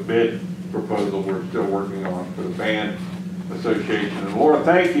project, the bid proposal we're still working on for the band association. And Laura,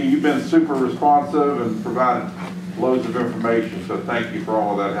 thank you. You've been super responsive and provided loads of information. So thank you for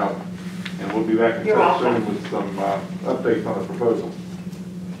all of that help. And we'll be back in touch soon with some updates on the proposal.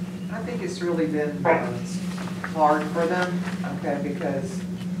 I think it's really been hard for them, okay, because,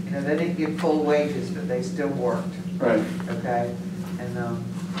 you know, they didn't get full wages, but they still worked. Right. Okay, and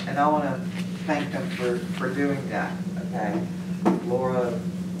I want to thank them for doing that, okay? Laura,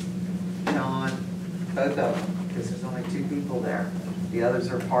 John, both of them, because there's only 2 people there. The others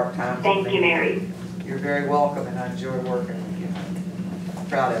are part-time. Thank you, Mary. You're very welcome, and I enjoy working with you. I'm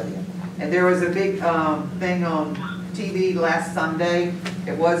proud of you. And there was a big thing on TV last Sunday.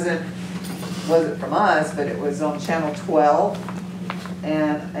 It wasn't from us, but it was on Channel 12,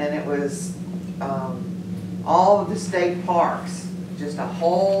 and it was all of the state parks, just a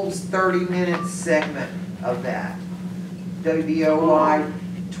whole 30-minute segment of that. WBOY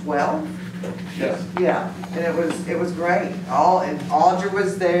 12. Yes. Yeah, and it was great. And Audra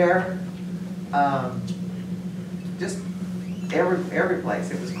was there. Just every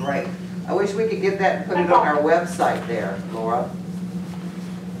place. It was great. I wish we could get that and put it on our website there, Laura.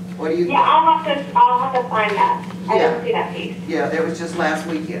 What do you think? Yeah, I'll have to find that. I Yeah. didn't see that piece. Yeah, that was just last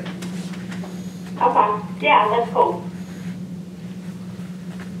weekend. Okay. Yeah, that's cool.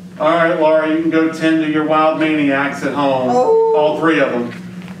 All right, Laura, you can go tend to your wild maniacs at home. Oh. All 3 of them.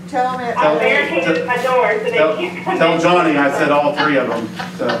 Tell me. I barricaded my door so they can't come in. Tell Johnny I said all 3 of them.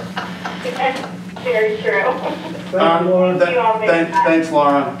 So. Very true. Thank you, Laura. Thank you all very much. Thanks,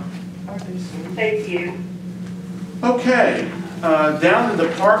 Laura. Thank you. Okay, down to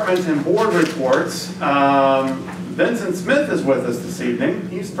department and board reports. Vincent Smith is with us this evening.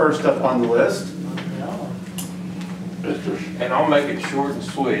 He's first up on the list. And I'll make it short and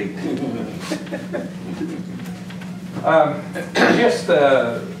sweet. Just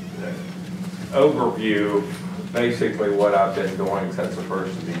overview, basically what I've been doing since the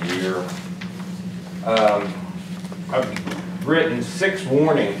first of the year. I've written 6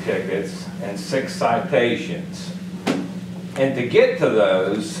 warning tickets and 6 citations. And to get to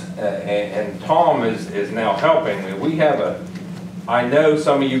those, and Tom is now helping me, we have I know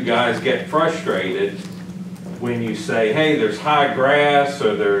some of you guys get frustrated when you say, hey, there's high grass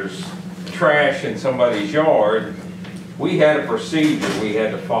or there's trash in somebody's yard. We had a procedure we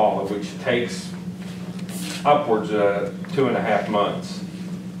had to follow, which takes upwards of 2.5 months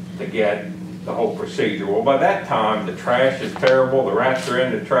to get the whole procedure. Well, by that time, the trash is terrible, the rats are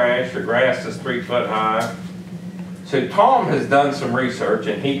in the trash, the grass is 3 foot high. So Tom has done some research,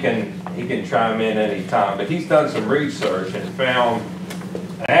 and he can chime in any time, but he's done some research and found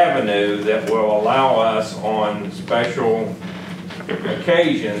an avenue that will allow us on special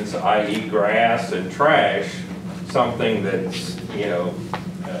occasions, i.e. grass and trash, something that's, you know,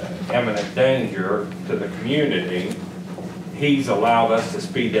 imminent danger to the community. He's allowed us to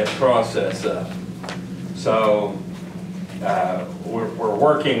speed that process up. So we're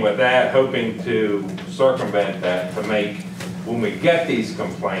working with that, hoping to circumvent that to make, when we get these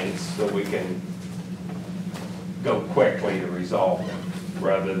complaints, so we can go quickly to resolve them,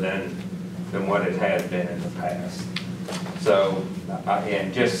 rather than what it had been in the past. So,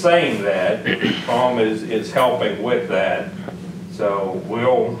 and just saying that, Tom is helping with that. So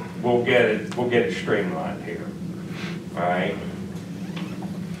we'll get it streamlined here. All right.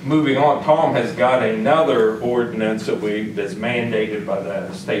 Moving on, Tom has got another ordinance that's mandated by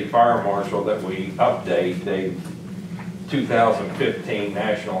the state fire marshal that we update. The 2015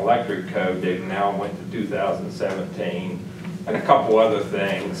 National Electric Code, they now went to 2017, and a couple other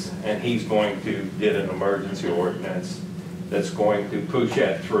things. And he's going to get an emergency ordinance that's going to push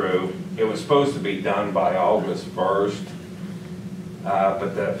that through. It was supposed to be done by August 1st,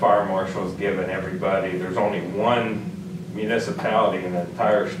 but the fire marshal has given everybody, there's only one municipality in the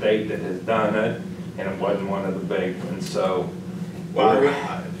entire state that has done it, and it wasn't one of the big ones, so. Well,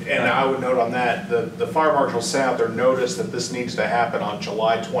 I would note on that, the fire marshal sent out their notice that this needs to happen on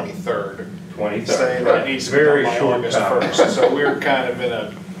July 23rd. 23rd. Saying that it needs to be Very done by short August time. 1st. So we're kind of in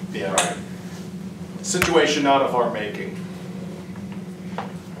a, Right. situation not of our making.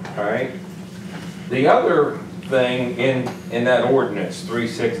 All right. The other thing in that ordinance,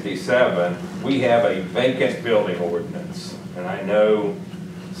 367, we have a vacant building ordinance. And I know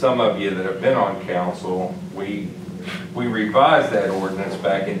some of you that have been on council, we revised that ordinance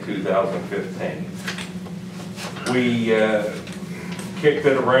back in 2015. We kicked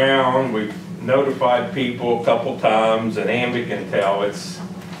it around, we notified people a couple times, and Amby can tell it's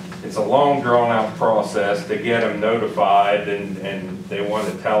a long drawn out process to get them notified, and they want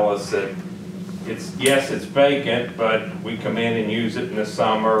to tell us that yes, it's vacant, but we come in and use it in the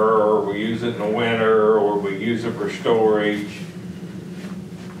summer, or we use it in the winter, or we use it for storage.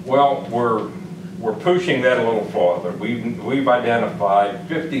 Well, we're pushing that a little farther. We've identified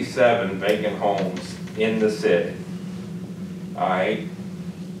 57 vacant homes in the city. All right.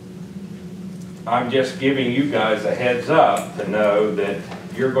 I'm just giving you guys a heads up to know that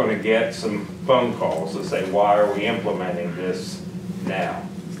you're going to get some phone calls to say, why are we implementing this now?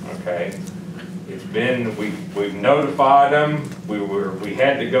 Okay. It's been, we've notified them. We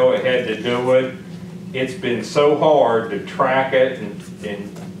had to go ahead to do it. It's been so hard to track it,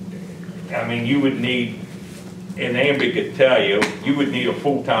 and I mean, you would need, and Amby could tell you, you would need a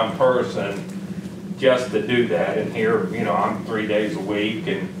full-time person just to do that. And here, you know, I'm 3 days a week,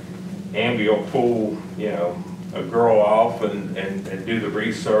 and Amby will pull, you know, a girl off and do the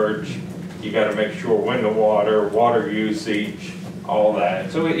research. You got to make sure when to water usage, all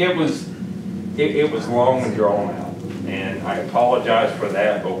that. So it was long and drawn out, and I apologize for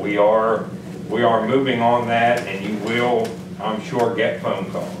that, but we are moving on that, and you will, I'm sure, get phone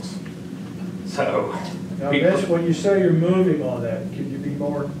calls. So Now, Mitch, when you say you're moving on that, can you be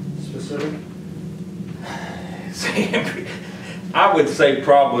more specific? I would say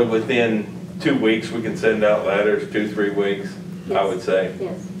probably within 2 weeks we can send out letters, 2-3 weeks, Yes. I would say.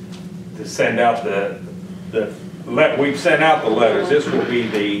 Yes. To send out we've sent out the letters, this will be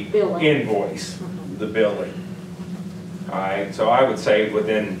the Billing. invoice, the billing. All right, so I would say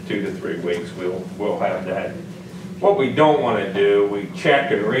within 2 to 3 weeks we'll have that. What we don't want to do, we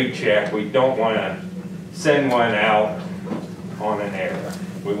check and recheck, we don't want to send one out on an error.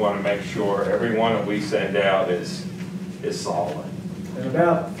 We want to make sure every one that we send out is solid. And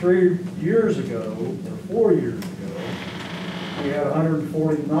about 3 years ago, or 4 years ago, we had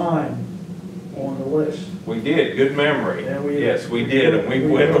 149 on the list. We did, good memory. And we- Yes, we did, and we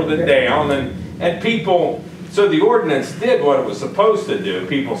whittled it down, and people, so the ordinance did what it was supposed to do.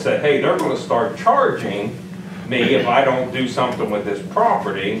 People said, hey, they're going to start charging me if I don't do something with this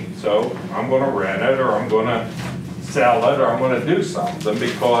property, so I'm going to rent it, or I'm going to sell it, or I'm going to do something,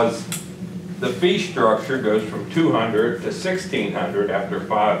 because the fee structure goes from $200 to $1,600 after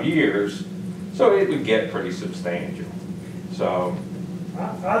 5 years, so it would get pretty substantial. So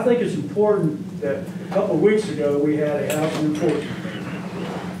I think it's important that a couple of weeks ago, we had a housing enforcement meeting.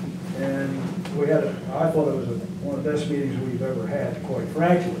 And we had, I thought it was one of the best meetings we've ever had, quite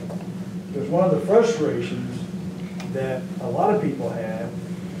frankly. Because one of the frustrations that a lot of people have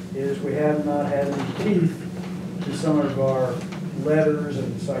is we have not had any teeth to some of our letters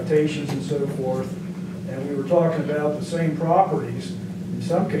and citations and so forth. And we were talking about the same properties, in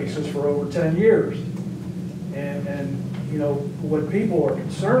some cases, for over 10 years. And you know, what people are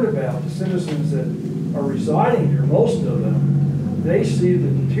concerned about, the citizens that are residing here, most of them, they see the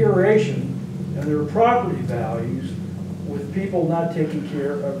deterioration in their property values with people not taking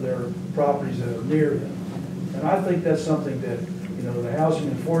care of their properties that are near them. And I think that's something that, you know, the Housing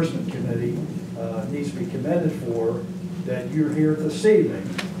Enforcement Committee needs to be commended for, that you're here this evening.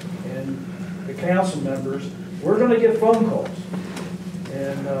 And the council members, we're going to get phone calls.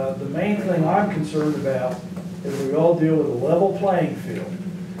 And the main thing I'm concerned about is we all deal with a level playing field.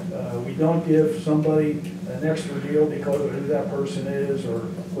 We don't give somebody an extra deal because of who that person is or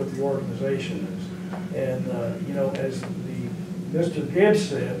what the organization is. And, you know, as Mr. Gibbs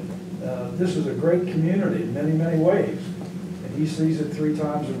said, this is a great community in many, many ways. And he sees it 3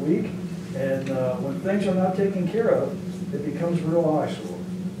 times a week. And when things are not taken care of, it becomes a real eyesore.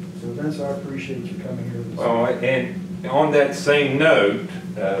 So Vince, I appreciate you coming here this well, and on that same note,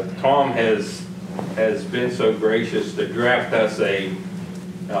 Tom has been so gracious to draft us a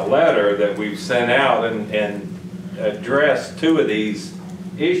letter that we've sent out, and address two of these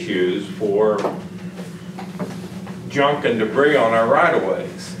issues for junk and debris on our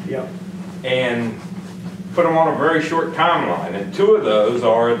right-of-ways. Yep. And put them on a very short timeline. And two of those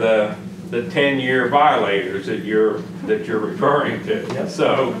are the 10-year violators that you're referring to. Yep.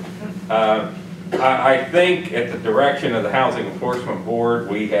 So I think at the direction of the Housing Enforcement Board,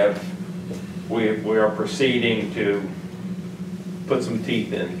 we are proceeding to put some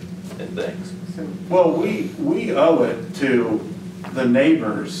teeth in things. Well, we owe it to the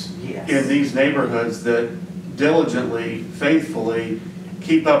neighbors Yes. in these neighborhoods that diligently, faithfully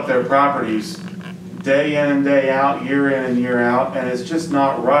keep up their properties day in and day out, year in and year out, and it's just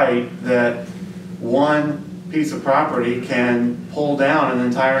not right that one piece of property can pull down an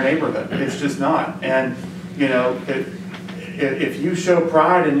entire neighborhood. It's just not. And, you know, if you show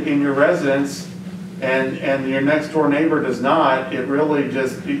pride in your residents and your next door neighbor does not, it really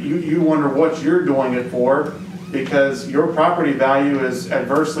just, you wonder what you're doing it for, because your property value is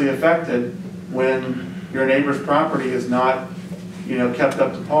adversely affected when your neighbor's property is not, you know, kept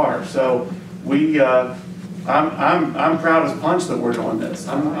up to par. So I'm proud as punch that we're doing this.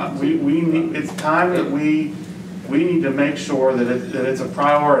 We need, it's time that we need to make sure that it's a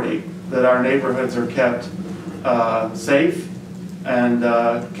priority that our neighborhoods are kept safe and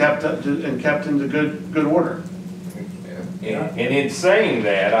kept into good order. And in saying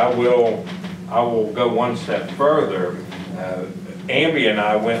that, I will go one step further. Amby and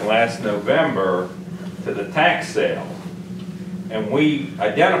I went last November to the tax sale, and we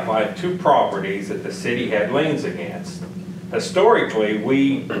identified two properties that the city had liens against. Historically,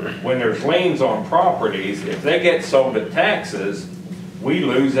 when there's liens on properties, if they get sold at taxes, we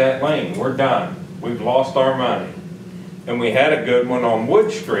lose that lien. We're done. We've lost our money. And we had a good one on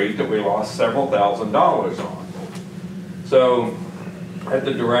Wood Street that we lost several $1,000s on. So, at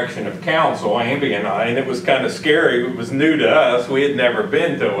the direction of council, Amby and I, and it was kind of scary, it was new to us, we had never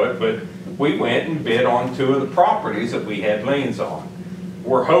been to it, but we went and bid on two of the properties that we had liens on.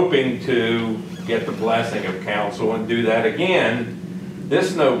 We're hoping to get the blessing of council and do that again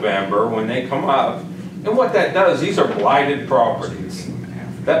this November when they come up. And what that does, these are blighted properties.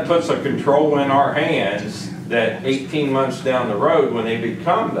 That puts a control in our hands that 18 months down the road, when they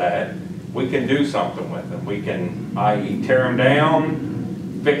become that, we can do something with them. We can, i.e., tear them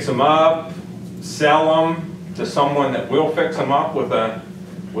down, fix them up, sell them to someone that will fix them up with a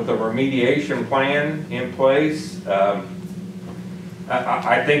remediation plan in place.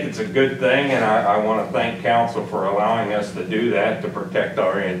 I think it's a good thing, and I want to thank council for allowing us to do that to protect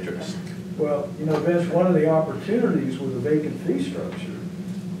our interests. Well, you know, Vince, one of the opportunities with the vacant fee structure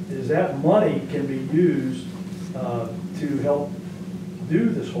is that money can be used to help do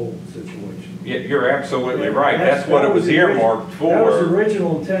this whole situation. Yeah, you're absolutely right. That's what it was earmarked for. That was the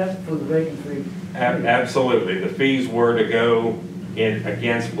original intent for the vacant fee. Absolutely. The fees were to go in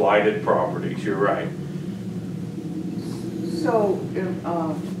against blighted properties. You're right. So,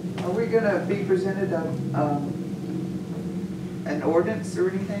 are we gonna be presented an ordinance or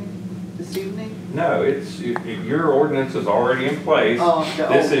anything this evening? No, your ordinance is already in place.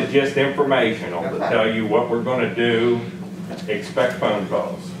 This is just informational to tell you what we're going to do. Expect phone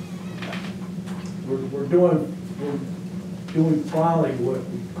calls. We're doing finally what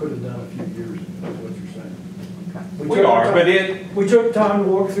we could have done a few years ago, is what you're saying. We are, but we took time to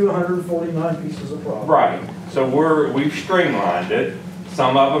walk through 149 pieces of property. Right. So we've streamlined it.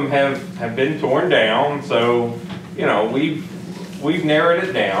 Some of them have been torn down. So, you know, we've narrowed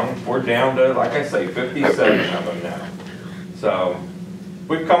it down. We're down to, like I say, 57 of them now. So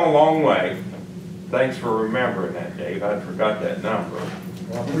we've come a long way. Thanks for remembering that, Dave. I forgot that number.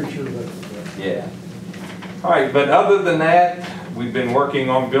 Well, I'm pretty sure that's correct. Yeah. All right, but other than that, we've been working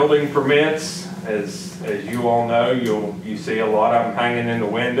on building permits. As you all know, you see a lot of them hanging in the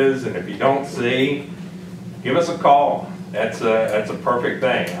windows, and if you don't see, give us a call. That's a perfect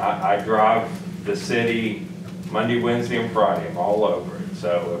thing. I drive the city Monday, Wednesday, and Friday. I'm all over it.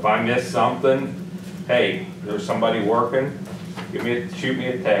 So if I miss something, hey, there's somebody working, shoot me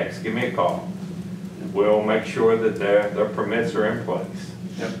a text, give me a call. We'll make sure that their permits are in place.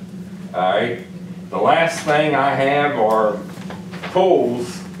 Yep. All right. The last thing I have are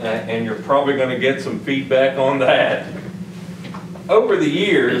pools, and you're probably going to get some feedback on that. Over the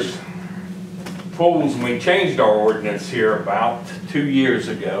years, pools, we changed our ordinance here about 2 years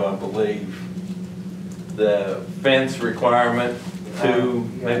ago, I believe. The fence requirement,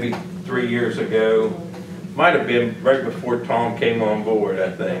 maybe 3 years ago. Might have been right before Tom came on board,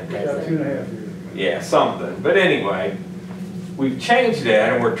 I think. About 2.5 years. Yeah, something. But anyway, we've changed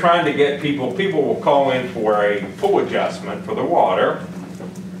that, and we're trying to get people will call in for a pool adjustment for the water.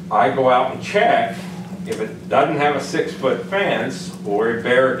 I go out and check, if it doesn't have a 6-foot fence or a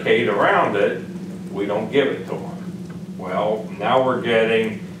barricade around it, we don't give it to them. Well, now we're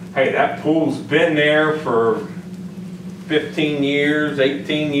getting, hey, that pool's been there for 15 years,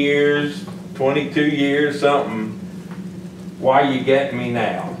 18 years, 22 years, something. Why you getting me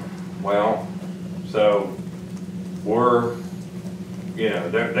now? Well, so we're, you know,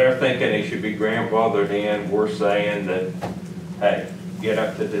 they're thinking they should be grandfathered in. We're saying that, hey, get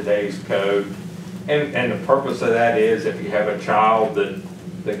up to today's code. And the purpose of that is if you have a child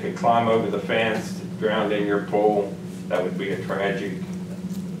that could climb over the fence, drown in your pool, that would be a tragic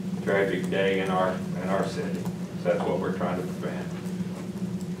day in our city. So that's what we're trying to prevent.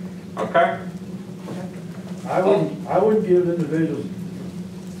 Okay? I wouldn't give individuals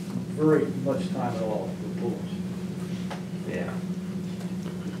very much time at all with pools. Yeah.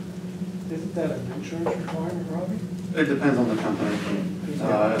 Isn't that an insurance requirement, Robbie? It depends on the company.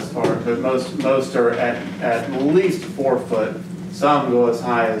 As far as most are at least 4 foot. Some go as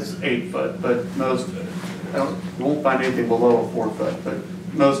high as 8 foot, but most you won't find anything below a 4 foot. But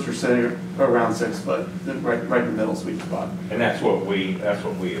most are sitting around 6 foot, right in the middle sweet spot. And that's what we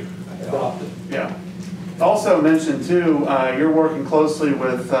adopted. Yeah. Also mentioned too, you're working closely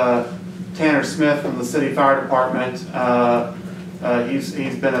with Tanner Smith from the city fire department. He's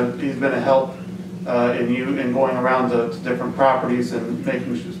been a help in going around to different properties and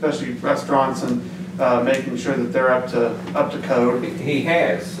making, especially restaurants, and making sure that they're up to code. He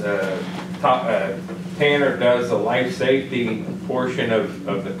has. Tanner does the life safety portion of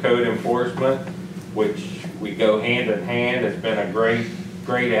the code enforcement, which we go hand in hand. It's been a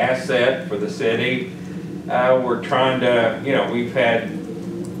great asset for the city. We're trying to, you know, we've had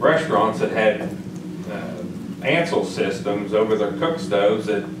restaurants that had Ansel systems over their cook stoves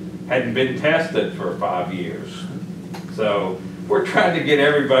that hadn't been tested for 5 years. So we're trying to get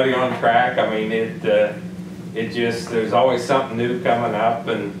everybody on track. I mean, it just, there's always something new coming up,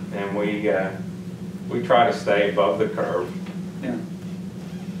 and we try to stay above the curve. Yeah.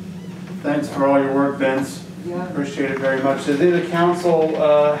 Thanks for all your work, Vince. Yeah. Appreciate it very much. Does any of the council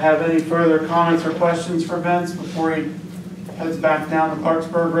have any further comments or questions for Vince before he heads back down the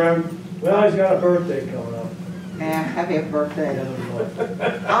Parksburg Road? Well, he's got a birthday coming up. Yeah, happy birthday. End of the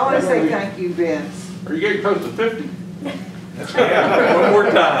month. I want to say thank you, Vince. Are you getting close to 50? Yeah, one more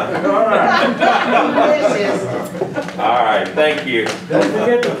time. All right. Delicious. All right, thank you. Don't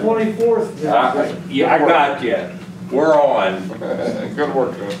forget the 24th. Yeah, I got you. We're on. Good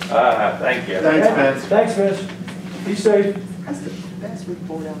work, Joe. Thank you. Thanks, Vince. Thanks, Vince. Be safe. That's the best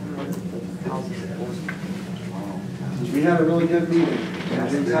report out there on the houses in Boise. We had a really good meeting.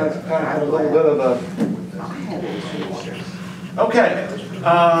 Kind of had a little bit of a... I had issues. Okay,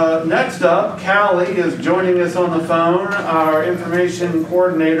 next up, Callie is joining us on the phone, our information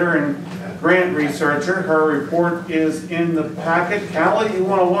coordinator and grant researcher. Her report is in the packet. Callie, you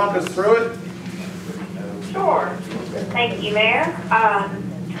want to walk us through it? Sure. Thank you, Mayor.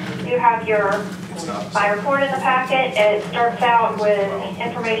 You have my report in the packet. It starts out with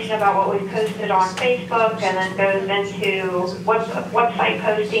information about what we've posted on Facebook and then goes into website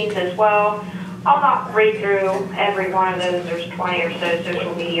postings as well. I'll not read through every one of those. There's 20 or so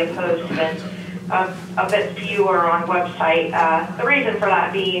social media posts and a bit fewer on website. The reason for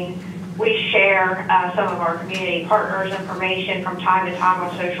that being we share some of our community partners' information from time to time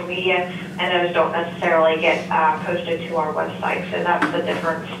on social media, and those don't necessarily get posted to our website. So that's the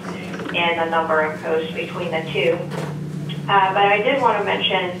difference in the number of posts between the two. But I did want to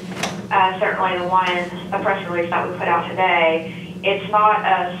mention certainly the press release that we put out today. It's not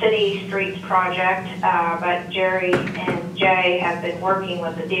a city streets project, but Jerry and Jay have been working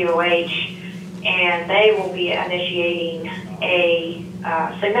with the DOH, and they will be initiating a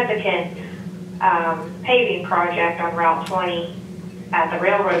significant paving project on Route 20 at the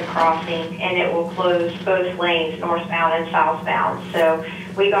railroad crossing, and it will close both lanes, northbound and southbound. So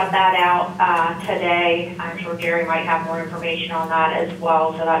we got that out today. I'm sure Jerry might have more information on that as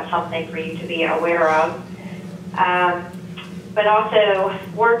well, so that's something for you to be aware of. But also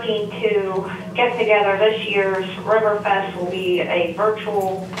working to get together this year's Riverfest will be a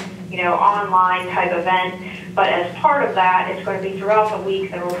virtual, online type event. But as part of that, it's going to be throughout the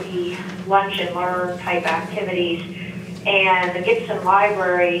week. There will be lunch and learn type activities. And the Gibson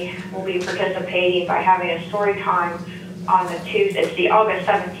Library will be participating by having a story time on the Tuesday. It's the August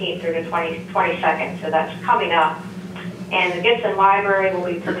 17th through the 22nd, so that's coming up. And the Gibson Library will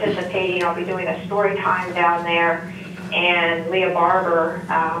be participating. I'll be doing a story time down there. And Leah Barber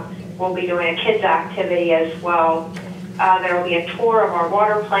will be doing a kids activity as well. There will be a tour of our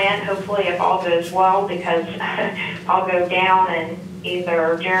water plant, hopefully if all goes well, because I'll go down and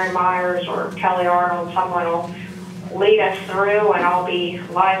either Jared Myers or Kelly Arnold, someone will lead us through, and I'll be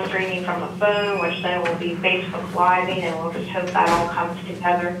live streaming from the phone, which then will be Facebook Living, and we'll just hope that all comes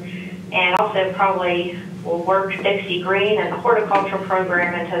together. And also probably we'll work Dixie Green and the horticultural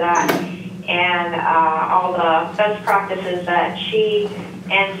program into that, and all the best practices that she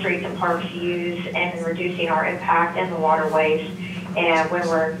and Streets and Parks use in reducing our impact in the waterways, and when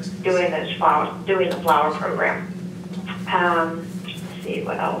we're doing the flower program. Let's see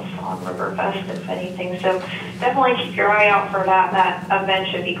what else on Riverfest, if anything. So definitely keep your eye out for that. That event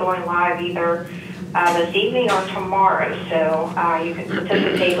should be going live either this evening or tomorrow, so you can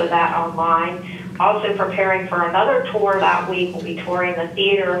participate with that online. Also preparing for another tour that week. We'll be touring the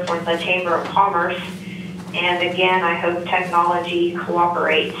theater for the Chamber of Commerce. And again, I hope technology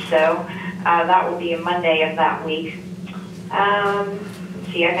cooperates. So that will be a Monday of that week. Let's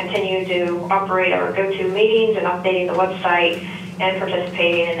see, I continue to operate our go-to meetings and updating the website and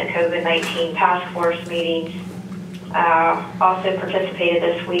participating in the COVID-19 task force meetings. Also participated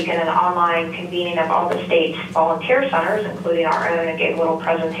this week in an online convening of all the state's volunteer centers, including our own, and gave a little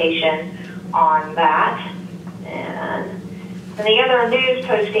presentation on that. And the other news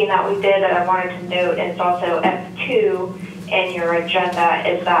posting that we did that I wanted to note, and it's also F2 in your agenda,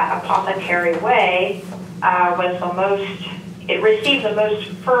 is that Apothecary Way was the most, it received the most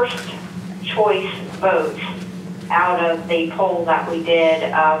first choice votes out of the poll that we did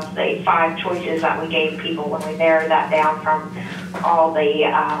of the 5 choices that we gave people when we narrowed that down from all the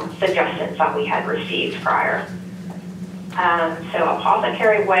suggestions that we had received prior. So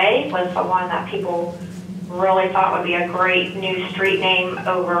Apothecary Way was the one that people really thought would be a great new street name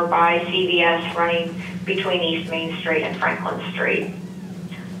over by CVS running between East Main Street and Franklin Street.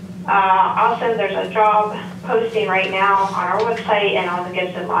 Also, there's a job posting right now on our website and on the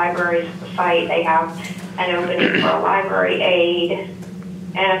Gibson Library's site. They have an opening for a library aide.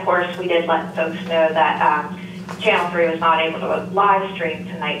 And of course, we did let folks know that Channel 3 was not able to live stream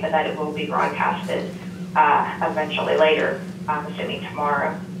tonight, but that it will be broadcasted eventually later, I'm assuming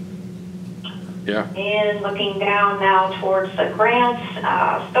tomorrow. Yeah. And looking down now towards the grants,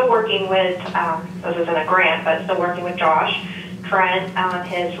 still working with, this isn't a grant, but still working with Josh Trent on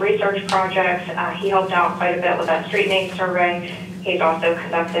his research projects. He helped out quite a bit with that street name survey. He's also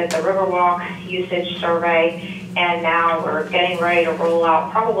conducted the Riverwalk usage survey, and now we're getting ready to roll out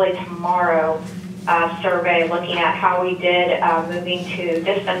probably tomorrow survey looking at how we did moving to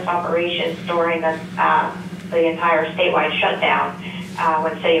distance operations during the entire statewide shutdown.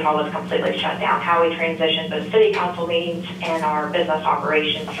 When City Hall was completely shut down, how we transitioned both city council meetings and our business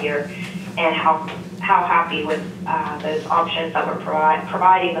operations here, and how happy with those options that we're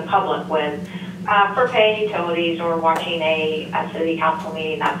providing the public with for paying utilities or watching a city council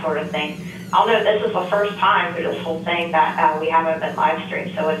meeting, that sort of thing. I'll note this is the first time through this whole thing that we haven't been live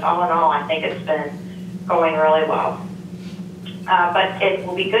streamed, so it's all in all, I think it's been going really well. But it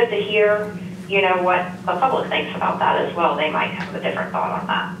will be good to hear what the public thinks about that as well. They might have a different thought on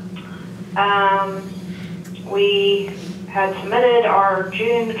that. We had submitted our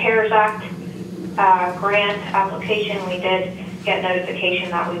June CARES Act grant application. We did get notification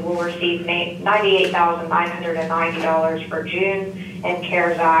that we will receive $98,990 for June in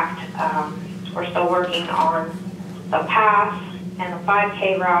CARES Act. We're still working on the path and the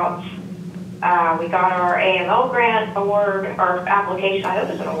 5K routes. We got our AML grant award, or application, I hope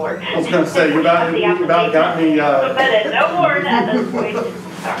it's an award. I was going to say, you about got me. Submitted, no award at this point.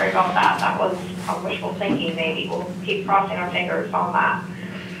 Sorry about that. That was wishful thinking, maybe. We'll keep crossing our fingers on that.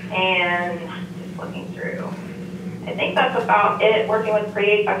 And just looking through. I think that's about it. Working with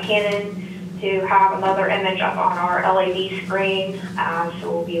Create Buckhannon to have another image up on our LED screen. So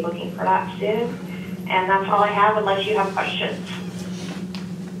we'll be looking for that soon. And that's all I have, unless you have questions.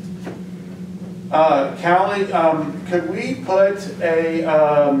 Callie, could we put a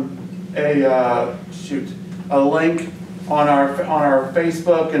link on our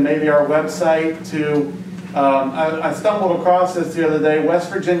Facebook and maybe our website to? I stumbled across this the other day. West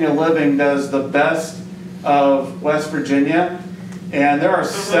Virginia Living does the best of West Virginia, and there are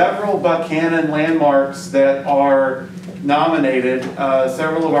several Buckhannon landmarks that are nominated.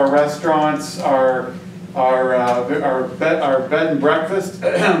 Several of our restaurants, our bed and breakfast,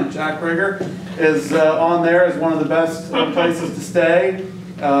 Jack Rigger, is on there as one of the best places to stay.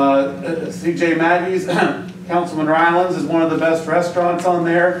 CJ Maggie's, Councilman Rylands, is one of the best restaurants on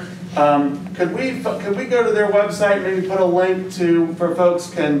there. Could we go to their website, maybe put a link for folks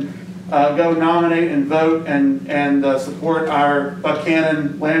can go nominate and vote and support our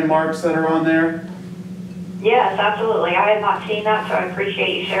Buckhannon landmarks that are on there? Yes, absolutely. I had not seen that, so I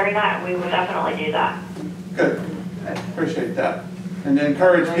appreciate you sharing that. We will definitely do that. Good. Appreciate that. And to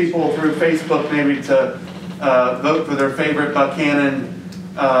encourage people through Facebook maybe to vote for their favorite Buckhannon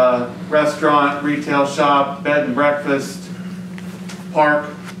restaurant, retail shop, bed and breakfast, park.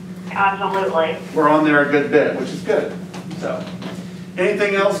 Absolutely. We're on there a good bit, which is good. So,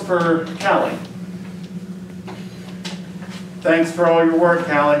 anything else for Callie? Thanks for all your work,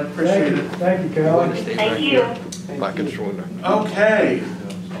 Callie. Appreciate it. Thank you, Cal. Thank you. I can shoulder. Okay,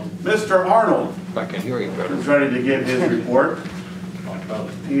 Mr. Arnold I can hear you better. is ready to give his report.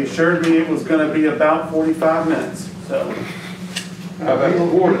 He assured me it was going to be about 45 minutes. So, How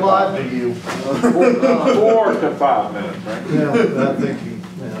about 4 to 5 to you. 4 to 5 minutes, right? Yeah, I think you,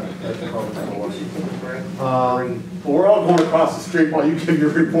 yeah, that's probably what we're all going across the street while you give your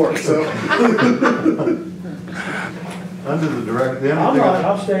report. So, Under the director,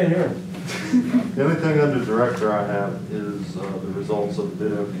 I'm staying here. the only thing under director I have is the results of the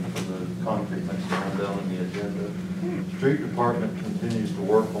bid opening for the concrete next time down on the agenda. Street department continues to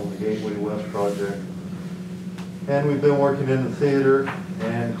work on the Gateway West project. And we've been working in the theater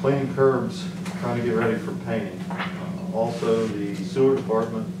and cleaning curbs, trying to get ready for painting. Also, the sewer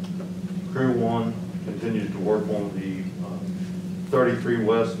department, Crew 1, continues to work on the 33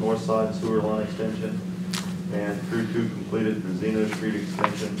 West North Side sewer line extension. And Crew 2 completed the Zeno Street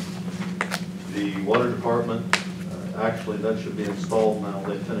extension. The water department, actually that should be installed now.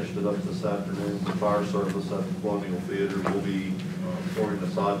 They finished it up this afternoon. The fire service at the Colonial Theater will be pouring the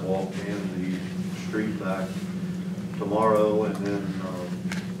sidewalk and the street back tomorrow, and then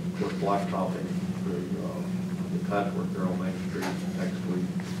with blacktopping for the patchwork there on Main Street next week.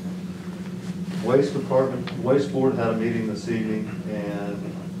 Waste department, waste board had a meeting this evening, and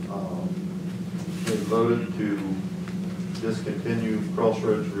they voted to discontinue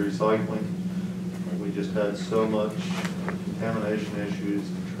Crossroads Recycling. We just had so much contamination issues,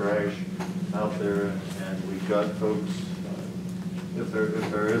 trash out there, and we've got folks, if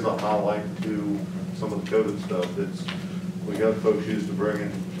there is a highlight to some of the COVID stuff, we got folks used to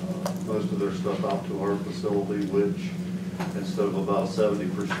bringing most of their stuff out to our facility, which instead of about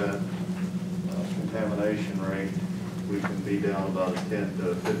 70% contamination rate, we can be down about a 10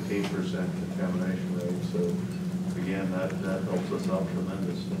 to 15% contamination rate. So again, that helps us out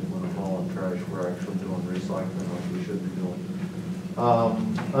tremendously. When it's all in trash, we're actually doing recycling like we should be doing.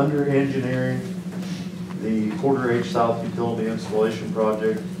 Under engineering, the Quarter H South Utility Installation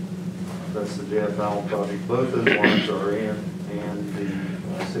Project, that's the JF Allen project. Both those lines are in, and the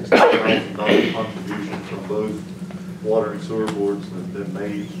 $60,000 contribution from both water and sewer boards have been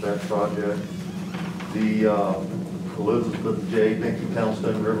made to that project. The Elizabeth J. Binky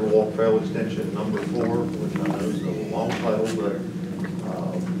Poundstone Riverwalk Trail Extension number 4, which I know is a long title, but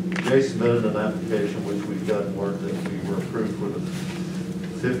Jay submitted an application which we've gotten word that we were approved for the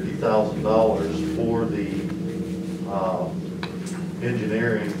 $50,000 for the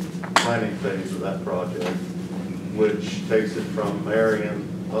engineering planning phase of that project, which takes it from Marion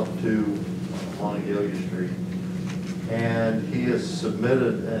up to Montague Street. And he has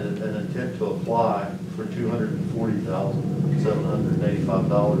submitted an intent to apply for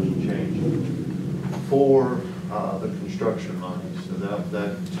 $240,785 and change for the construction money. So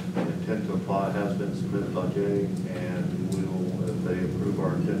that intent to apply has been submitted by Jay, and will, if they approve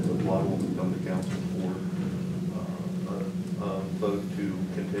our intent to apply, we'll come to council for a vote to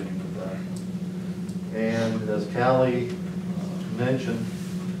continue with that. And as Callie mentioned,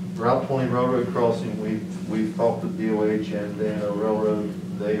 Route 20 Railroad Crossing, we've talked with DOH and Dano Railroad.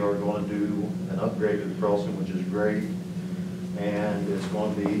 They are going to do an upgraded crossing, which is great. And it's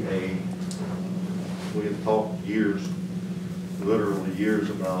going to be we have talked years, literally years,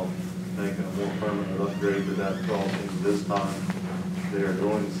 about making a more permanent upgrade to that crossing. This time, they're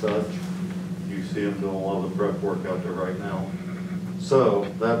doing such. You see them doing a lot of the prep work out there right now. So,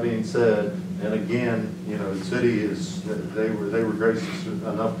 that being said, and again, you know, the city they were gracious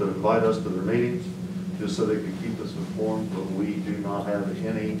enough to invite us to their meetings, just so they could keep us informed, but we do not have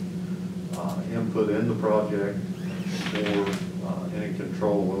any input in the project or any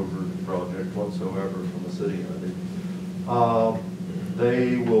control over the project whatsoever from the city entity.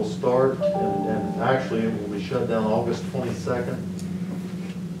 They will start, and actually it will be shut down August 22nd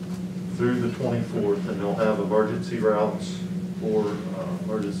through the 24th, and they'll have emergency routes for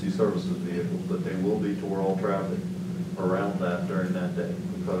emergency services vehicles, but they will detour all traffic around that during that day,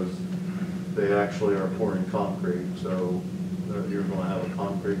 because they actually are pouring concrete, so you're going to have a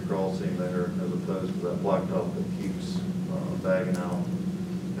concrete crossing there as opposed to that blacktop that keeps bagging out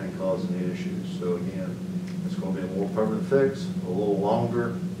and causing the issues. So again, it's going to be a more permanent fix, a little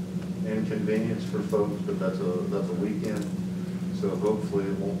longer inconvenience for folks, but that's a weekend, so hopefully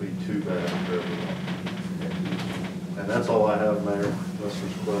it won't be too bad for everyone. And that's all I have, Mayor, unless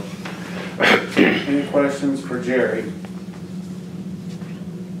there's questions. Any questions for Jerry?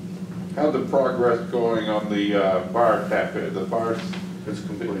 How's the progress going on the fire tap pit? The fire's It's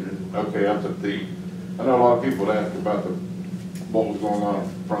completed. okay up at the, I know a lot of people would ask about what was going on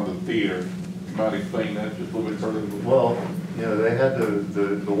in front of the theater. You might explain that just a little bit further? Well, you know, they had to,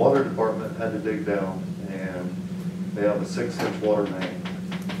 the water department had to dig down, and they have a 6-inch water main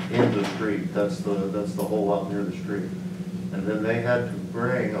in the street. That's the hole out near the street. And then they had to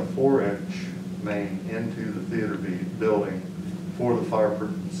bring a 4-inch main into the theater building for the fire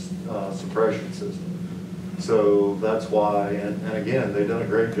suppression system. So that's why, and again, they've done a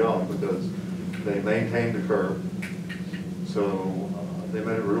great job because they maintained the curb. So they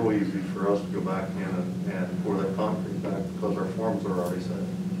made it real easy for us to go back in and pour that concrete back because our forms are already set.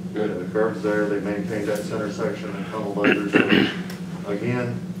 Good. The curb's there, they maintained that center section and tunneled under. So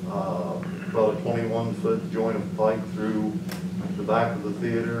again, about a 21-foot joint of pipe through the back of the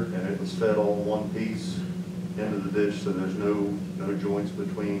theater, and it was fed all in one piece into the ditch, so there's no joints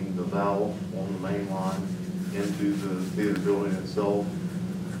between the valve on the main line into the theater building itself.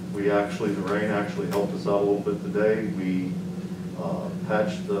 The rain actually helped us out a little bit today. We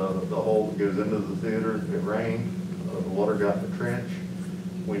patched the hole that goes into the theater. It rained, the water got in the trench.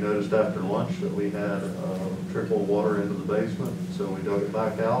 We noticed after lunch that we had a trickle of water into the basement, so we dug it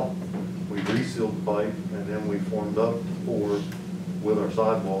back out. We resealed the pipe, and then we formed up to pour with our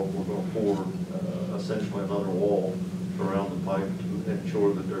sidewalk. We're going to pour essentially another wall around the pipe to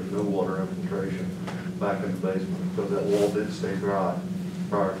ensure that there's no water infiltration back in the basement, because that wall did stay dry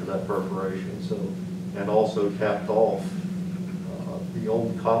prior to that perforation. So, and also capped off the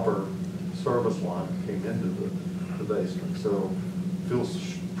old copper service line that came into the basement. So feels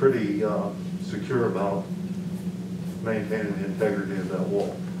pretty secure about maintaining the integrity of that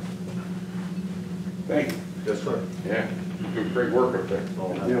wall. Thank you. Yes, sir. Yeah, you do great work up there.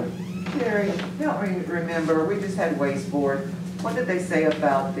 Yeah. Jerry, help me remember, we just had waste board. What did they say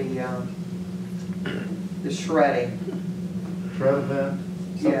about the shredding? Shred event?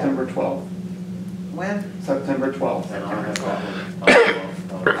 September 12th. When? September 12th. September 12th.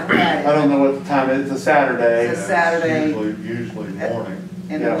 I don't know what the time is. It's a Saturday. It's a Saturday. Usually morning.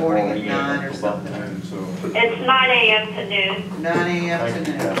 In the Yeah. morning at 9 or something. And so. It's 9 a.m. to noon. 9 a.m.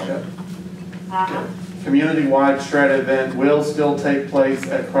 to noon. Uh-huh. Community-wide shred event will still take place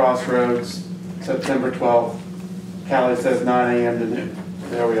at Crossroads, September 12th. Callie says 9 a.m. to noon.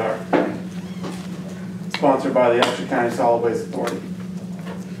 There we are. Sponsored by the Upshur County Solid Waste Authority.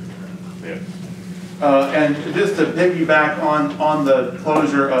 Yeah. And just to piggyback on the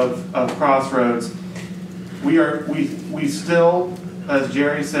closure of Crossroads, we still, as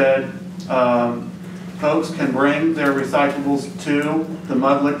Jerry said, folks can bring their recyclables to the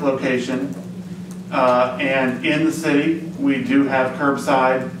Mudlick location. And in the city, we do have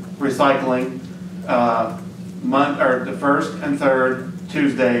curbside recycling the first and third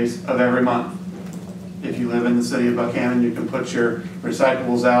Tuesdays of every month. If you live in the city of Buckhannon, you can put your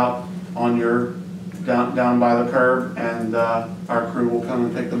recyclables out on your down by the curb, and our crew will come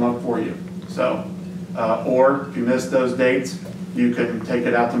and pick them up for you. So, or if you miss those dates, you can take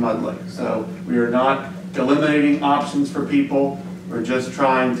it out to Mudlick. So we are not eliminating options for people. We're just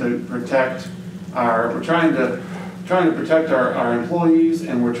trying to protect our employees,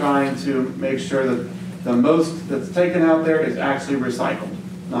 and we're trying to make sure that the most that's taken out there is actually recycled,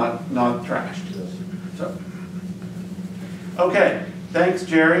 not trashed. So, okay, thanks,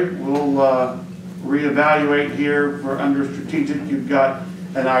 Jerry. We'll reevaluate here for under strategic. You've got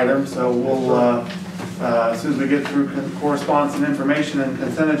an item, so we'll as soon as we get through correspondence and information and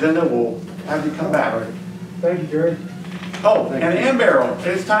consent agenda, we'll have you come back. Thank you, Jerry. Oh, and Ann Barrel,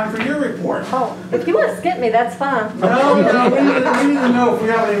 it's time for your report. Oh, if you want to skip me, that's fine. No, we need to know if we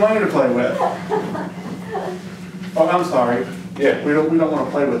have any money to play with. Oh, I'm sorry. Yeah. We don't want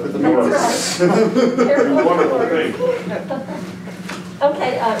to play with it. That's right. Wonderful thing.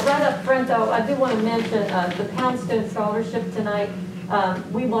 Okay, right up front though, I do want to mention the Poundstone Scholarship tonight.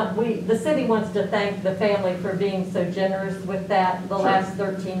 The city wants to thank the family for being so generous with that the last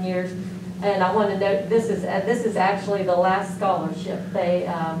 13 years. And I want to note, this is actually the last scholarship. They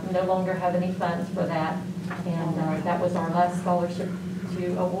no longer have any funds for that. And that was our last scholarship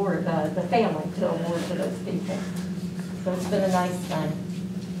to award, the family to award to those people. So it's been a nice thing.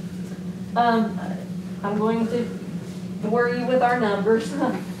 I'm going to worry you with our numbers.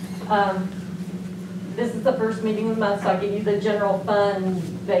 This is the first meeting of the month, so I'll give you the general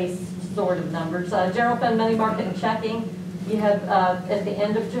fund-based sort of numbers. General fund money market and checking, you have at the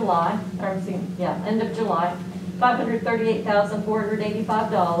end of July, end of July,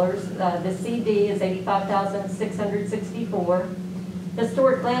 $538,485. The CD is $85,664.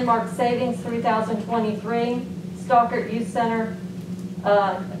 Historic Landmark Savings, $3,023. Stockert Youth Center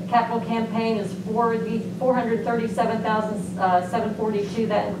capital campaign is $437,742.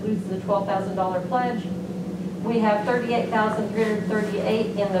 That includes the $12,000 pledge. We have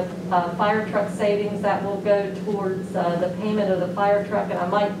 $38,338 in the fire truck savings. That will go towards the payment of the fire truck. And I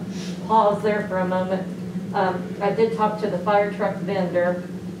might pause there for a moment. I did talk to the fire truck vendor.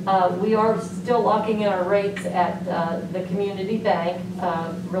 We are still locking in our rates at the community bank,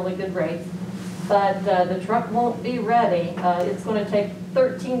 really good rates. But the truck won't be ready. It's going to take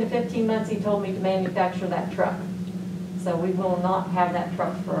 13 to 15 months, he told me, to manufacture that truck. So we will not have that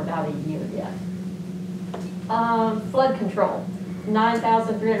truck for about a year yet. Flood control,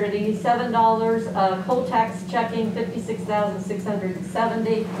 $9,387. Coal tax checking,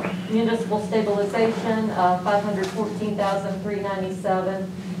 $56,670. Municipal stabilization, $514,397.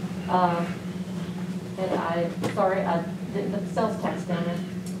 And sorry, I didn't put the sales tax down there.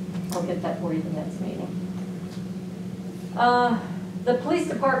 I'll get that for you the next meeting. The police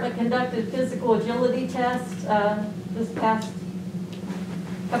department conducted physical agility tests this past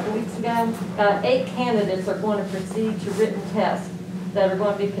couple weeks ago. 8 candidates are going to proceed to written tests that are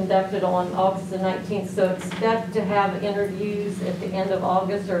going to be conducted on August the 19th. So expect to have interviews at the end of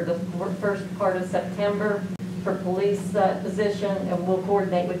August or the first part of September for police position, and we'll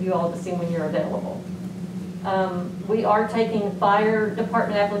coordinate with you all to see when you're available. We are taking fire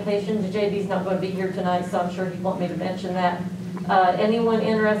department applications. JB's not going to be here tonight, so I'm sure he'd want me to mention that. Anyone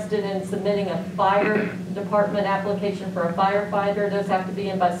interested in submitting a fire department application for a firefighter, those have to be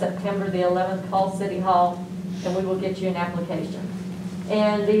in by September the 11th. Call City Hall and we will get you an application.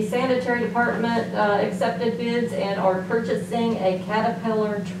 And the sanitary department accepted bids and are purchasing a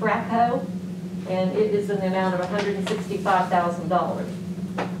Caterpillar track hoe, and it is in the amount of $165,000.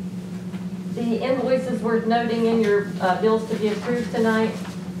 The invoices worth noting in your bills to be approved tonight.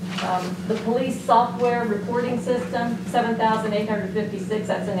 The police software reporting system, $7,856.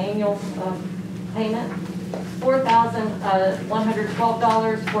 That's an annual payment.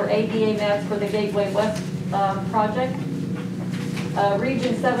 $4,112 for ADA maps for the Gateway West project.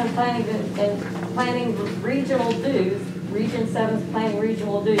 Region 7 planning regional dues. Region 7's planning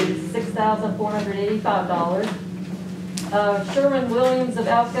regional dues, $6,485. Sherman Williams of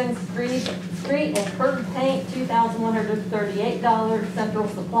Elkins Street and curb paint, $2,138. Central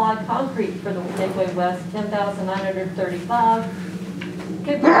Supply concrete for the Gateway West, $10,935.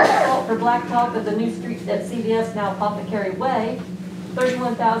 Cooper asphalt for blacktop of the new street at CVS, now Apothecary Way,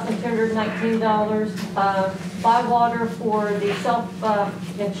 $31,219. Bywater for the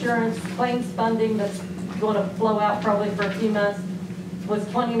self-insurance claims funding that's going to flow out probably for a few months was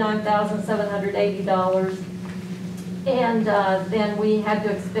 $29,780. And then we had to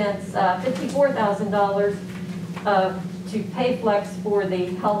expense $54,000 to pay flex for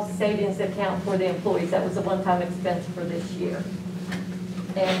the health savings account for the employees. That was a one-time expense for this year.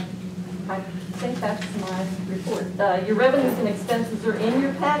 And I think that's my report. Your revenues and expenses are in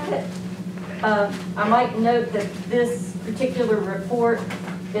your packet. I might note that this particular report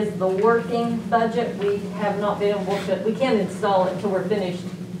is the working budget. We have not been able to, we can't install it until we're finished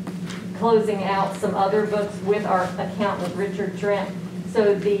closing out some other books with our accountant, Richard Trent.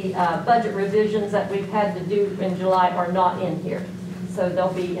 So the budget revisions that we've had to do in July are not in here. So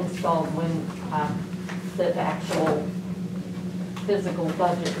they'll be installed when the actual physical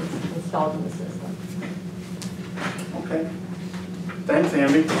budget is installed in the system. Okay. Thanks,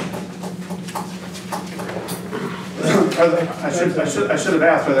 Andy. I should have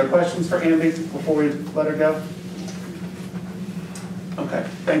asked, are there questions for Andy before we let her go? Okay,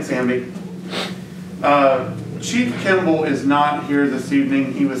 thanks, Andy. Chief Kimball is not here this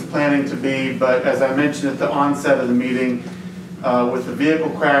evening. He was planning to be, but as I mentioned at the onset of the meeting, with the vehicle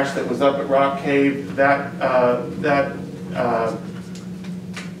crash that was up at Rock Cave, that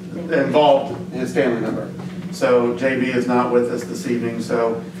involved his family member. So JB is not with us this evening.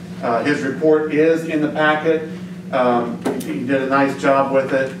 So his report is in the packet. He did a nice job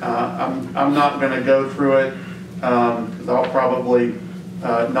with it. I'm not going to go through it because I'll probably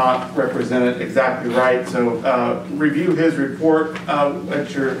not represent it exactly right. So review his report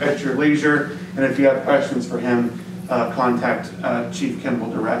at your leisure, and if you have questions for him, contact Chief Kimball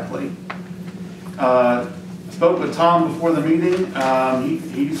directly. Spoke with Tom before the meeting.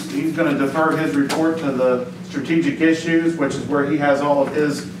 He's going to defer his report to the strategic issues, which is where he has all of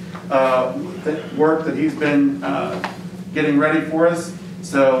his work that he's been getting ready for us.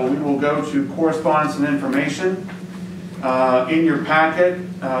 So we will go to correspondence and information. In your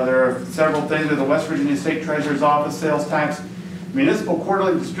packet, there are several things with the West Virginia State Treasurer's Office sales tax municipal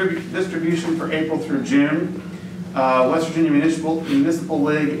quarterly distribution for April through June. West Virginia Municipal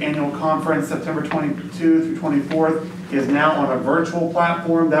League Annual Conference, September 22 through 24th, is now on a virtual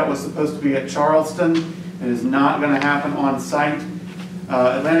platform. That was supposed to be at Charleston. It is not going to happen on site.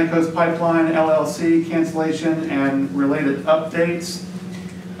 Atlantic Coast Pipeline LLC cancellation and related updates.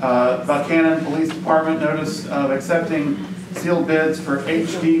 Buckhannon Police Department notice of accepting sealed bids for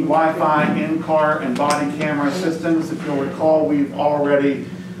HD Wi-Fi in-car and body camera systems. If you'll recall, we already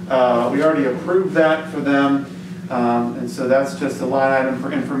approved that for them, and so that's just a line item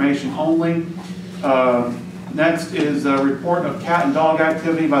for information only. Next is a report of cat and dog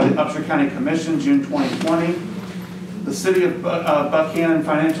activity by the Upshur County Commission, June 2020. The City of Buckhannon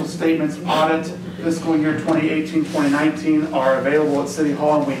financial statements audit fiscal year 2018-2019 are available at City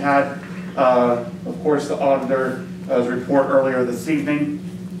Hall, and we had, of course, the auditor's report earlier this evening.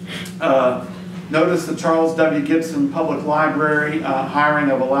 Notice the Charles W. Gibson Public Library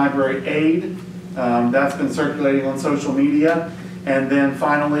hiring of a library aide. That's been circulating on social media. And then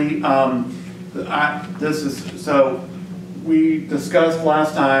finally, we discussed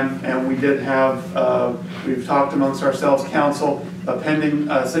last time, and we did have, we've talked amongst ourselves, council, pending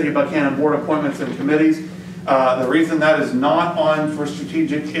City of Buckhannon board appointments and committees. The reason that is not on for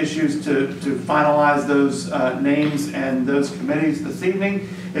strategic issues to finalize those names and those committees this evening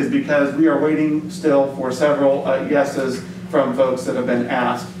is because we are waiting still for several yeses from folks that have been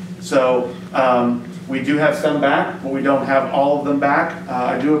asked. So we do have some back, but we don't have all of them back.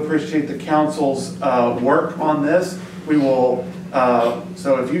 I do appreciate the council's work on this. We will,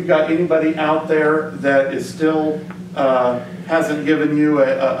 so if you've got anybody out there that is still hasn't given you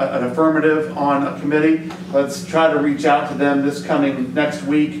an affirmative on a committee, let's try to reach out to them this coming next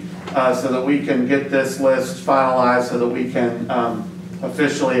week so that we can get this list finalized so that we can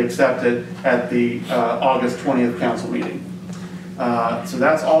officially accept it at the August 20th council meeting. So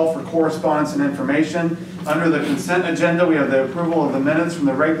that's all for correspondence and information. Under the consent agenda, we have the approval of the minutes from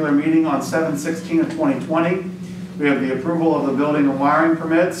the regular meeting on 7/16 of 2020. We have the approval of the building and wiring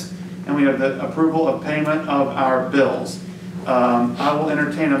permits, and we have the approval of payment of our bills. I will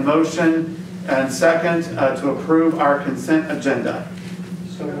entertain a motion and second to approve our consent agenda.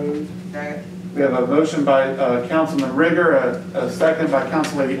 So moved. We have a motion by Councilman Rigger, a second by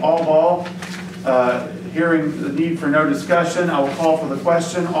Councillady Allball. Hearing the need for no discussion, I will call for the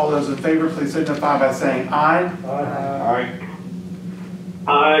question. All those in favor, please signify by saying aye. Aye.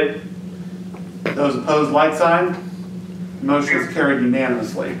 Aye. Those opposed, like sign. Motion is carried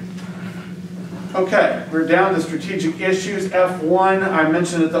unanimously. Okay, we're down to strategic issues. F1, I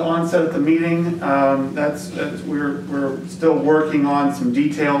mentioned at the onset of the meeting. We're still working on some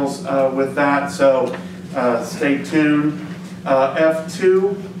details with that, so stay tuned.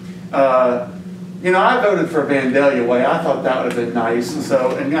 F2, I voted for Vandalia Way. I thought that would have been nice.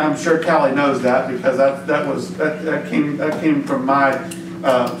 So, and I'm sure Callie knows that because that came from my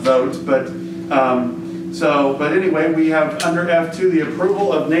vote. But anyway, we have under F2 the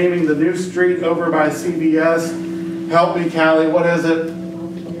approval of naming the new street over by CBS. Help me, Callie. What is it?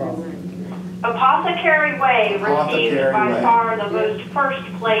 Apothecary Way received by far the most first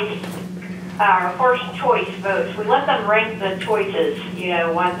choice votes. We let them rank the choices,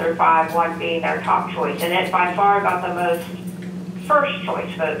 1 through 5, 1 being their top choice, and it by far got the most first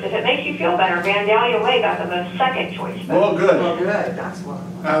choice votes. If it makes you feel better, Vandalia Way got the most second choice votes. Well, good. Well, good, that's what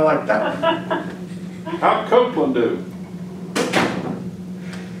I like that. How'd Copeland do?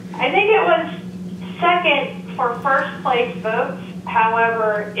 I think it was second for first place votes.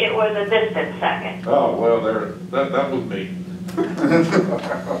 However, it was a distant second. Oh, well, that was me. How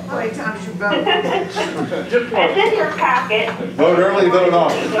many times you vote? Just one. It's in your packet. Vote early, vote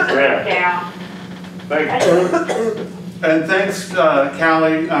often. Yeah. Thank you. And thanks,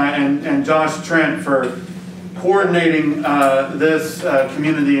 Callie and Josh Trent for coordinating this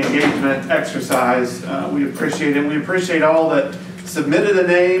community engagement exercise. We appreciate it. We appreciate all that submitted a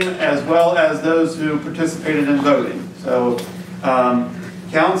name as well as those who participated in voting. So,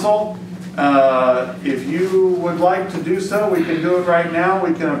 council, if you would like to do so, we can do it right now.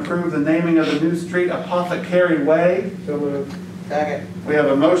 We can approve the naming of the new street, Apothecary Way. So moved. Second. We have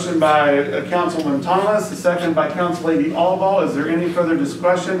a motion by Councilman Thomas, a second by Councillady Allball. Is there any further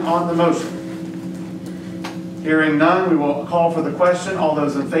discussion on the motion? Hearing none, we will call for the question. All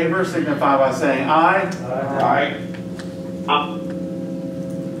those in favor signify by saying aye. Aye.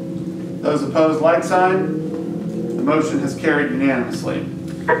 Those opposed, like sign. The motion has carried unanimously.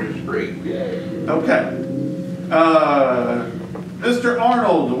 Street, yay. Okay. Mr.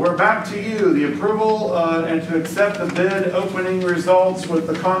 Arnold, we're back to you. The approval and to accept the bid opening results with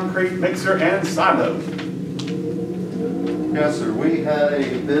the concrete mixer and silo. Yes, sir. We had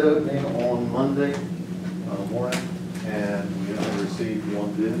a bid opening on Monday morning, and we only received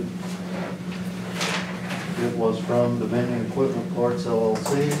one bid. It was from Dominion Equipment Parts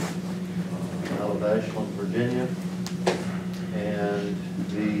LLC, out of Ashland, Virginia. And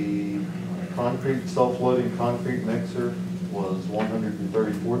the concrete, self-loading concrete mixer was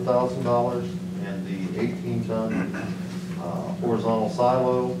 $134,000, and the 18-ton horizontal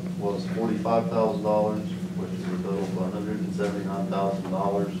silo was $45,000, which is a total of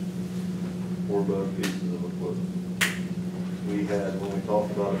 $179,000 for both pieces of equipment. We had, when we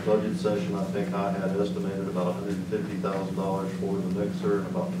talked about a budget session, I think I had estimated about $150,000 for the mixer and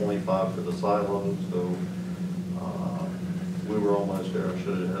about $25,000 for the silo. So we were almost there. I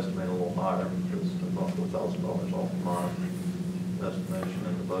should have estimated a little higher because about $4,000 off my estimation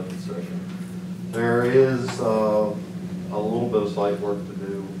in the budget session. There is a little bit of site work to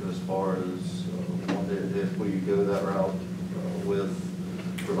do as far as if we go that route with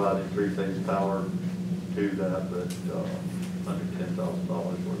providing three-phase power to that, but under $10,000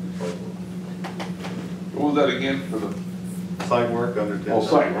 worth of site work. What was that again for the? Site work under $10,000. Oh,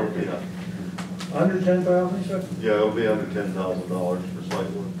 site work, Yeah. Under 10,000, sir? Yeah, it'll be under $10,000 for site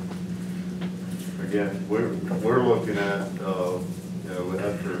work. Again, we're looking at,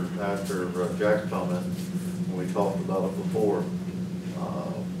 after Jack's comment, when we talked about it before,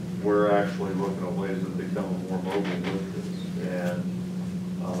 we're actually looking at ways of becoming more mobile with this. And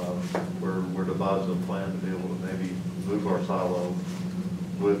we're devising a plan to be able to maybe move our silo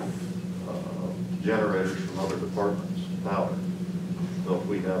with generators from other departments' power. So if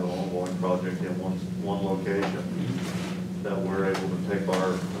we have an ongoing project in one location, that we're able to take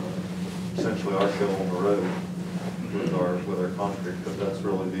our, essentially our show on the road with our concrete, because that's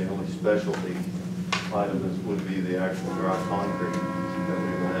really the only specialty item would be the actual dry concrete that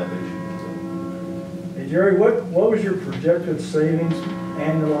we will have issues in. Hey Jerry, what was your projected savings,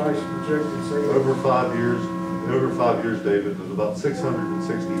 annualized projected savings? Over 5 years, David, there's about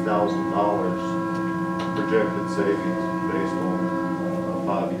 $660,000 projected savings based on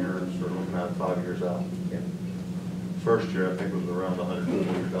 5 years, or looking at 5 years out. Yeah. First year, I think, was around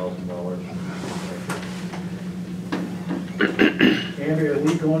 $140,000. Andrea, are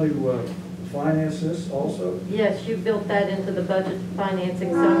we going to finance this also? Yes, you built that into the budget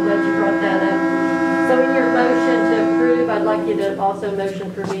financing, so I'm glad you brought that up. So in your motion to approve, I'd like you to also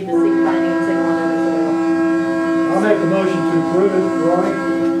motion for me to seek financing on it as well. I'll make a motion to approve it, Ronnie.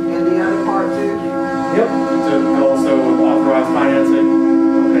 And the other part too? Yep. To also authorize financing.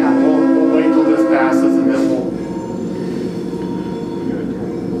 Okay, we'll wait till this passes and then we'll.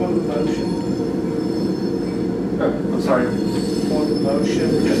 On the motion, I'm sorry. on the motion,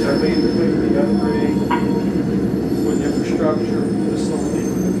 just that we include the upgrade with infrastructure, facility,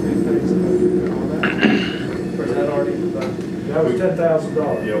 with the three-phase and all that. Or is that already in the budget? That was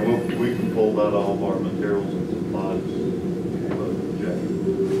 $10,000. Yeah, we can pull that off our materials and supplies.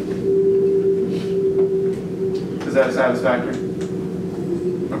 Is that satisfactory?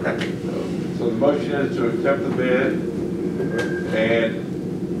 Okay. So the motion is to accept the bid and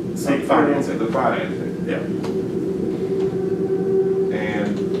Seek financing. The financing. Yeah.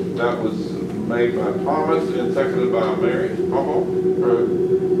 And that was made by Thomas and seconded by Mary. Or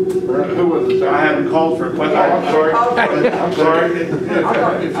who was the second? I haven't called for a question. I'm sorry. I'm sorry.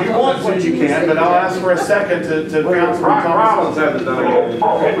 If you want to, you can, but I'll ask for a second to Councilman Thomas. Rollins hasn't done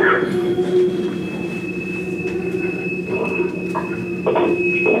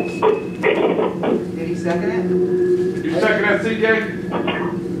Did he second it? it. You second that,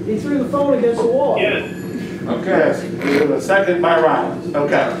 CJ? He threw the phone against the wall. Yes. Okay, we have a second by Rollins.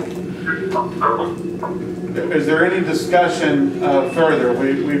 Okay. Is there any discussion further? I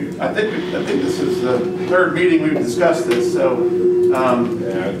think this is the third meeting we've discussed this, so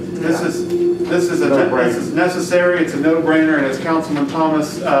this is necessary. It's a no-brainer, and as Councilman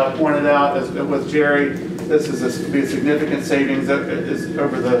Thomas pointed out, with Jerry, this is to be a significant savings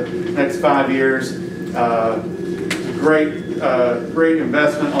over the next 5 years. Great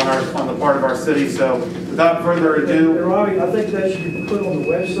investment on the part of our city. So without further ado, And Robbie, I think that should be put on the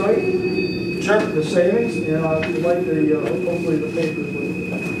website. sure. The savings, and I'd like hopefully the papers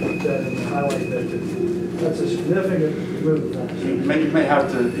will put that and highlight that. That's a significant move. You may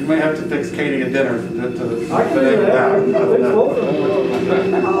have to fix Katie a dinner to I can do that. I think both of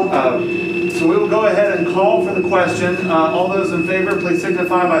them. So we will go ahead and call for the question. All those in favor, please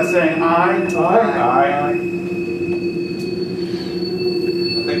signify by saying aye. Aye. I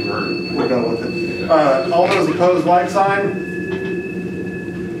think we're We'll go with it. All those opposed, like sign.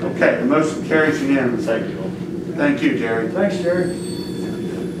 Okay, the motion carries unanimously. Thank you, Jerry. Thanks, Jerry.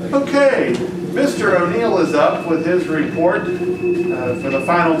 Okay, Mr. O'Neill is up with his report for the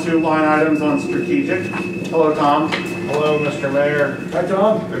final 2 line items on strategic. Hello, Tom. Hello, Mr. Mayor. Hi,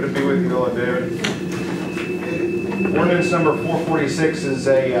 Tom. Good to be with you, Hello, David. Ordinance number 446 is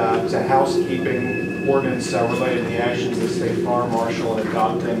it's a housekeeping ordinance related to the actions of the State Fire Marshal in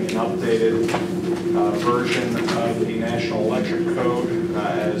adopting an updated version of the National Electric Code,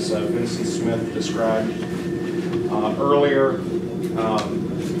 as Vincent Smith described earlier.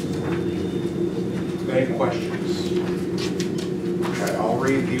 Any questions? Okay, I'll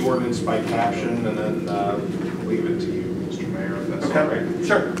read the ordinance by caption and then leave it to you, Mr. Mayor, if that's all right.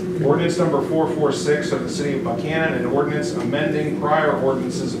 Sure. Ordinance number 446 of the City of Buckhannon, an ordinance amending prior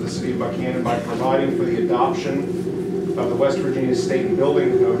ordinances of the City of Buckhannon by providing for the adoption of the West Virginia State and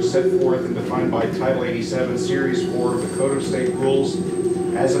Building Code set forth and defined by Title 87, Series 4 of the Code of State Rules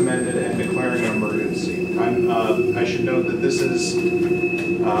as amended and declaring an emergency. I should note that this is,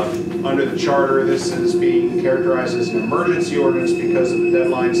 under the charter, this is being characterized as an emergency ordinance because of the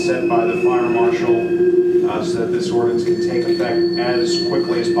deadline set by the Fire Marshal so that this ordinance can take effect as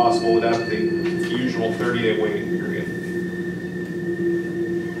quickly as possible without the usual 30-day waiting period.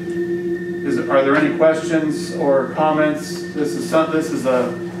 Are there any questions or comments? This is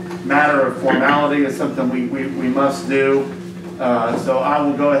a matter of formality. It's something we must do. So I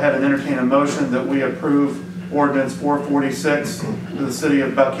will go ahead and entertain a motion that we approve ordinance 446 to the City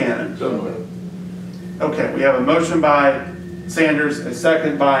of Buckhannon. So Okay, we have a motion by Sanders, a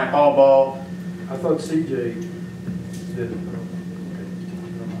second by Allball. I thought CJ did it.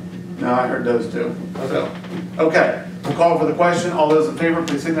 No, I heard those two. So, okay, we'll call for the question. All those in favor,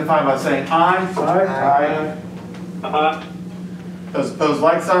 please signify by saying aye. Aye. Those opposed,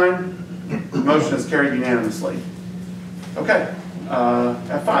 like sign. Motion is carried unanimously. Okay,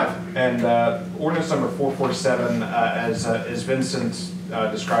 F5. And ordinance number 447, as Vincent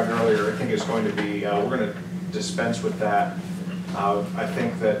described earlier, I think is going to be, we're going to dispense with that. I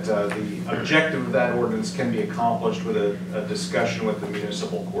think that the objective of that ordinance can be accomplished with a discussion with the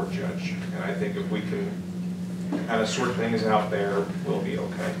municipal court judge. And I think if we can kind of sort things out there, we'll be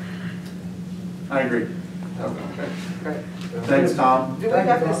okay. I agree. Okay. Great. Thanks, Tom. Do we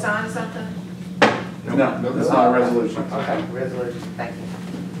have to sign something? No, it's not a resolution. Okay, resolution, thank you.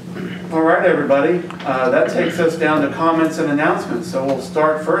 All right, everybody. That takes us down to comments and announcements. So we'll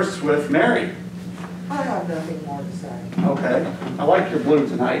start first with Mary. I have nothing more to say. Okay. I like your blue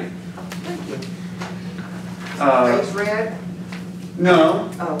tonight. Thank you. Face red? No.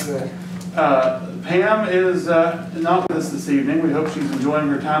 Oh, good. Pam is not with us this evening. We hope she's enjoying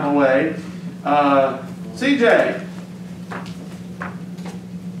her time away. CJ.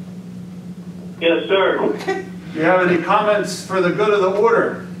 Yes, sir. Do you have any comments for the good of the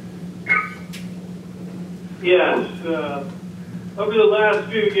order? Yes. Over the last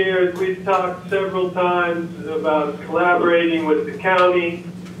few years, we've talked several times about collaborating with the county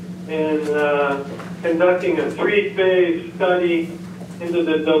and conducting a 3-phase study into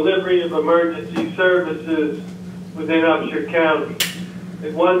the delivery of emergency services within Upshur County.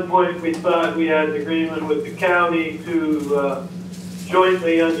 At one point, we thought we had an agreement with the county to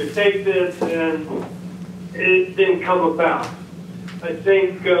jointly undertake this, and it didn't come about. I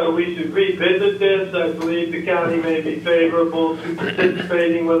think we should revisit this. I believe the county may be favorable to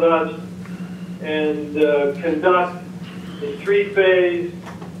participating with us and conduct a 3-phase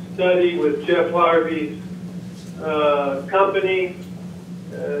study with Jeff Harvey's company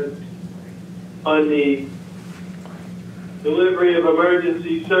on the delivery of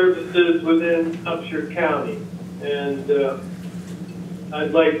emergency services within Upshur County. And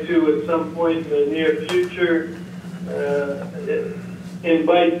I'd like to, at some point in the near future,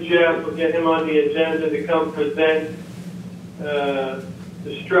 invite Jeff, we'll get him on the agenda to come present the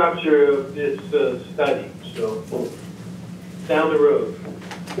structure of this study. So, down the road.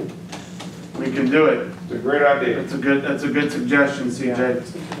 We can do it. it's a great idea. That's a good suggestion, CJ.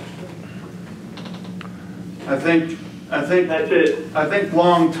 I think That's it. I think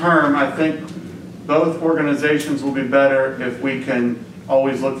long term, I think both organizations will be better if we can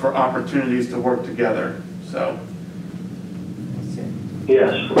always look for opportunities to work together. So,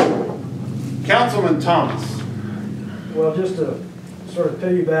 Yes. Councilman Thomas. Well, just to sort of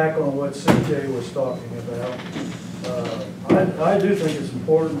piggyback on what CJ was talking about, I do think it's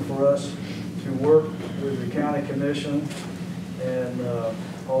important for us to work with the county commission and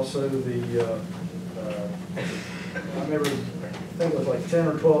also the, I remember, I think it was like 10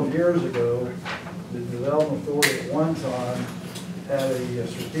 or 12 years ago, the Development Authority at one time had a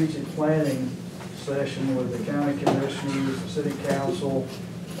strategic planning session with the county commissioners, the city council,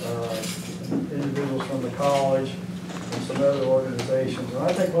 individuals from the college and some other organizations. And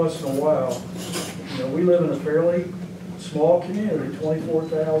I think once in a while, we live in a fairly small community,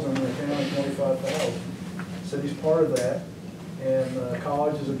 24,000 in the county, 25,000. City's part of that, and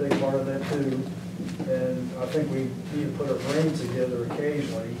college is a big part of that too. And I think we need to put our brains together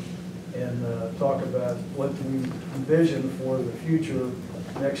occasionally and talk about what do we envision for the future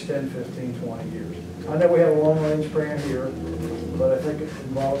next 10, 15, 20 years. I know we have a long-range plan here, but I think it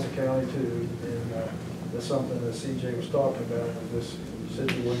involves the county too, and that's something that CJ was talking about with this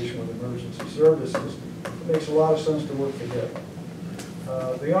situation with emergency services. It makes a lot of sense to work together.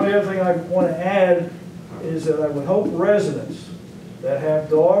 The only other thing I want to add is that I would hope residents that have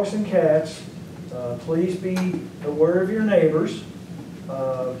dogs and cats, please be aware of your neighbors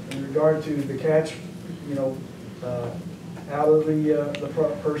in regard to the cats, out of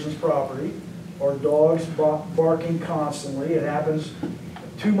the person's property, or dogs barking constantly. It happens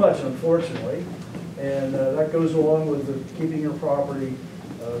too much, unfortunately, and that goes along with keeping your property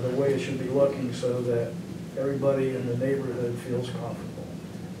the way it should be looking, so that everybody in the neighborhood feels comfortable.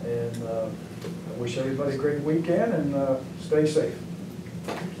 And I wish everybody a great weekend, and stay safe.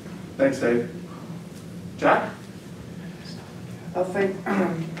 Thanks, Dave. Jack? I think,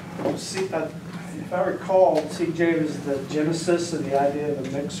 if I recall, CJ was the genesis of the idea of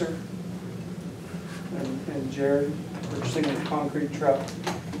a mixer, and Jared purchasing a concrete truck.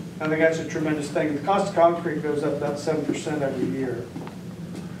 I think that's a tremendous thing. The cost of concrete goes up about 7% every year.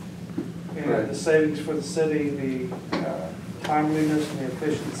 And right. The savings for the city, the timeliness and the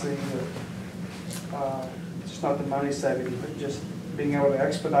efficiency, just not the money saving, but just being able to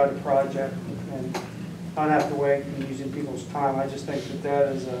expedite a project and not have to wait and using people's time. I just think that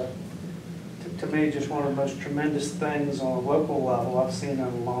is, to me, just one of the most tremendous things on a local level I've seen in a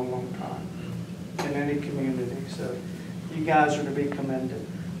long, long time in any community. So you guys are to be commended,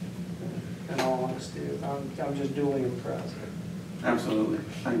 in all honesty. I'm just duly impressed. Absolutely,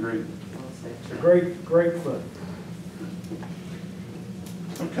 I agree. It's a great thing.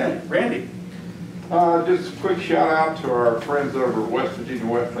 Okay, Randy. Just a quick shout out to our friends over at West Virginia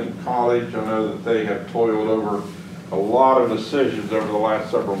Wesleyan College. I know that they have toiled over a lot of decisions over the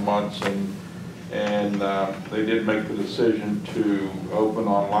last several months, and they did make the decision to open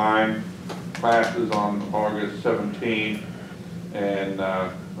online classes on August 17th. And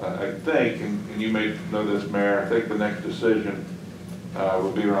I think, and you may know this, Mayor, I think the next decision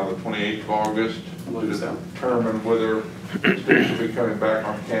will be around the 28th of August to determine whether students will be coming back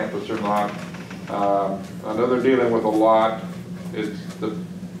on campus or not. I know they're dealing with a lot. It's the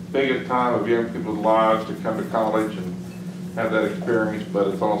biggest time of young people's lives to come to college and have that experience, but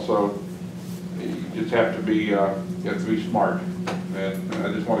it's also, you just have to be, you have to be smart. And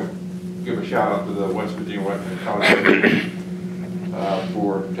I just want to give a shout out to the West Virginia Wesleyan College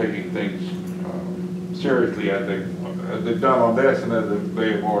for taking things seriously as they've done on this and as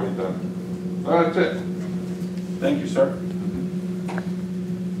they have already done. That's it. Thank you, sir.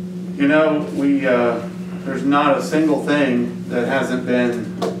 There's not a single thing that hasn't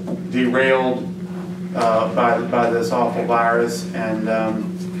been derailed by this awful virus, and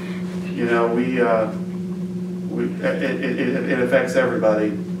it affects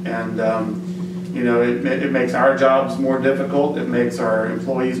everybody, and it makes our jobs more difficult. It makes our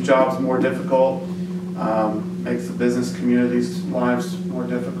employees' jobs more difficult. Makes the business community's lives more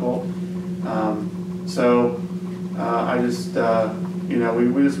difficult. I just we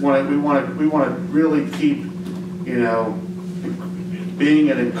want to really keep being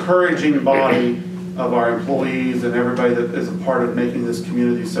an encouraging body of our employees and everybody that is a part of making this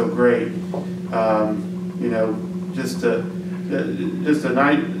community so great. Just a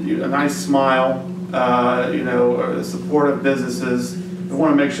nice smile, supportive businesses. We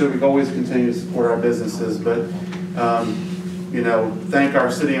want to make sure we always continue to support our businesses, but thank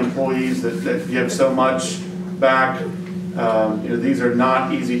our city employees that give so much back. These are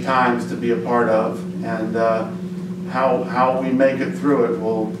not easy times to be a part of, and how we make it through it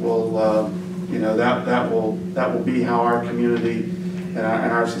that will be how our community and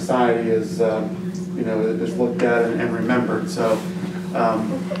our society is is looked at and remembered. So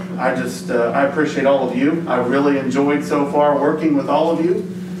I appreciate all of you. I've really enjoyed so far working with all of you.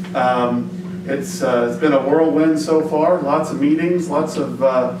 It's been a whirlwind so far. Lots of meetings, lots of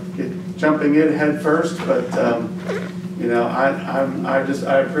jumping in head first, but I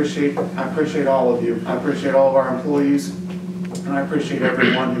appreciate all of you. I appreciate all of our employees, and I appreciate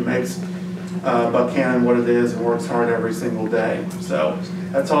everyone who makes Buckhannon what it is and works hard every single day. So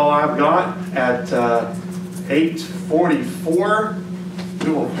that's all I've got at 8:44.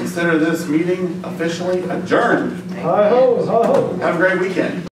 We will consider this meeting officially adjourned. Hi-ho, hi-ho. Have a great weekend.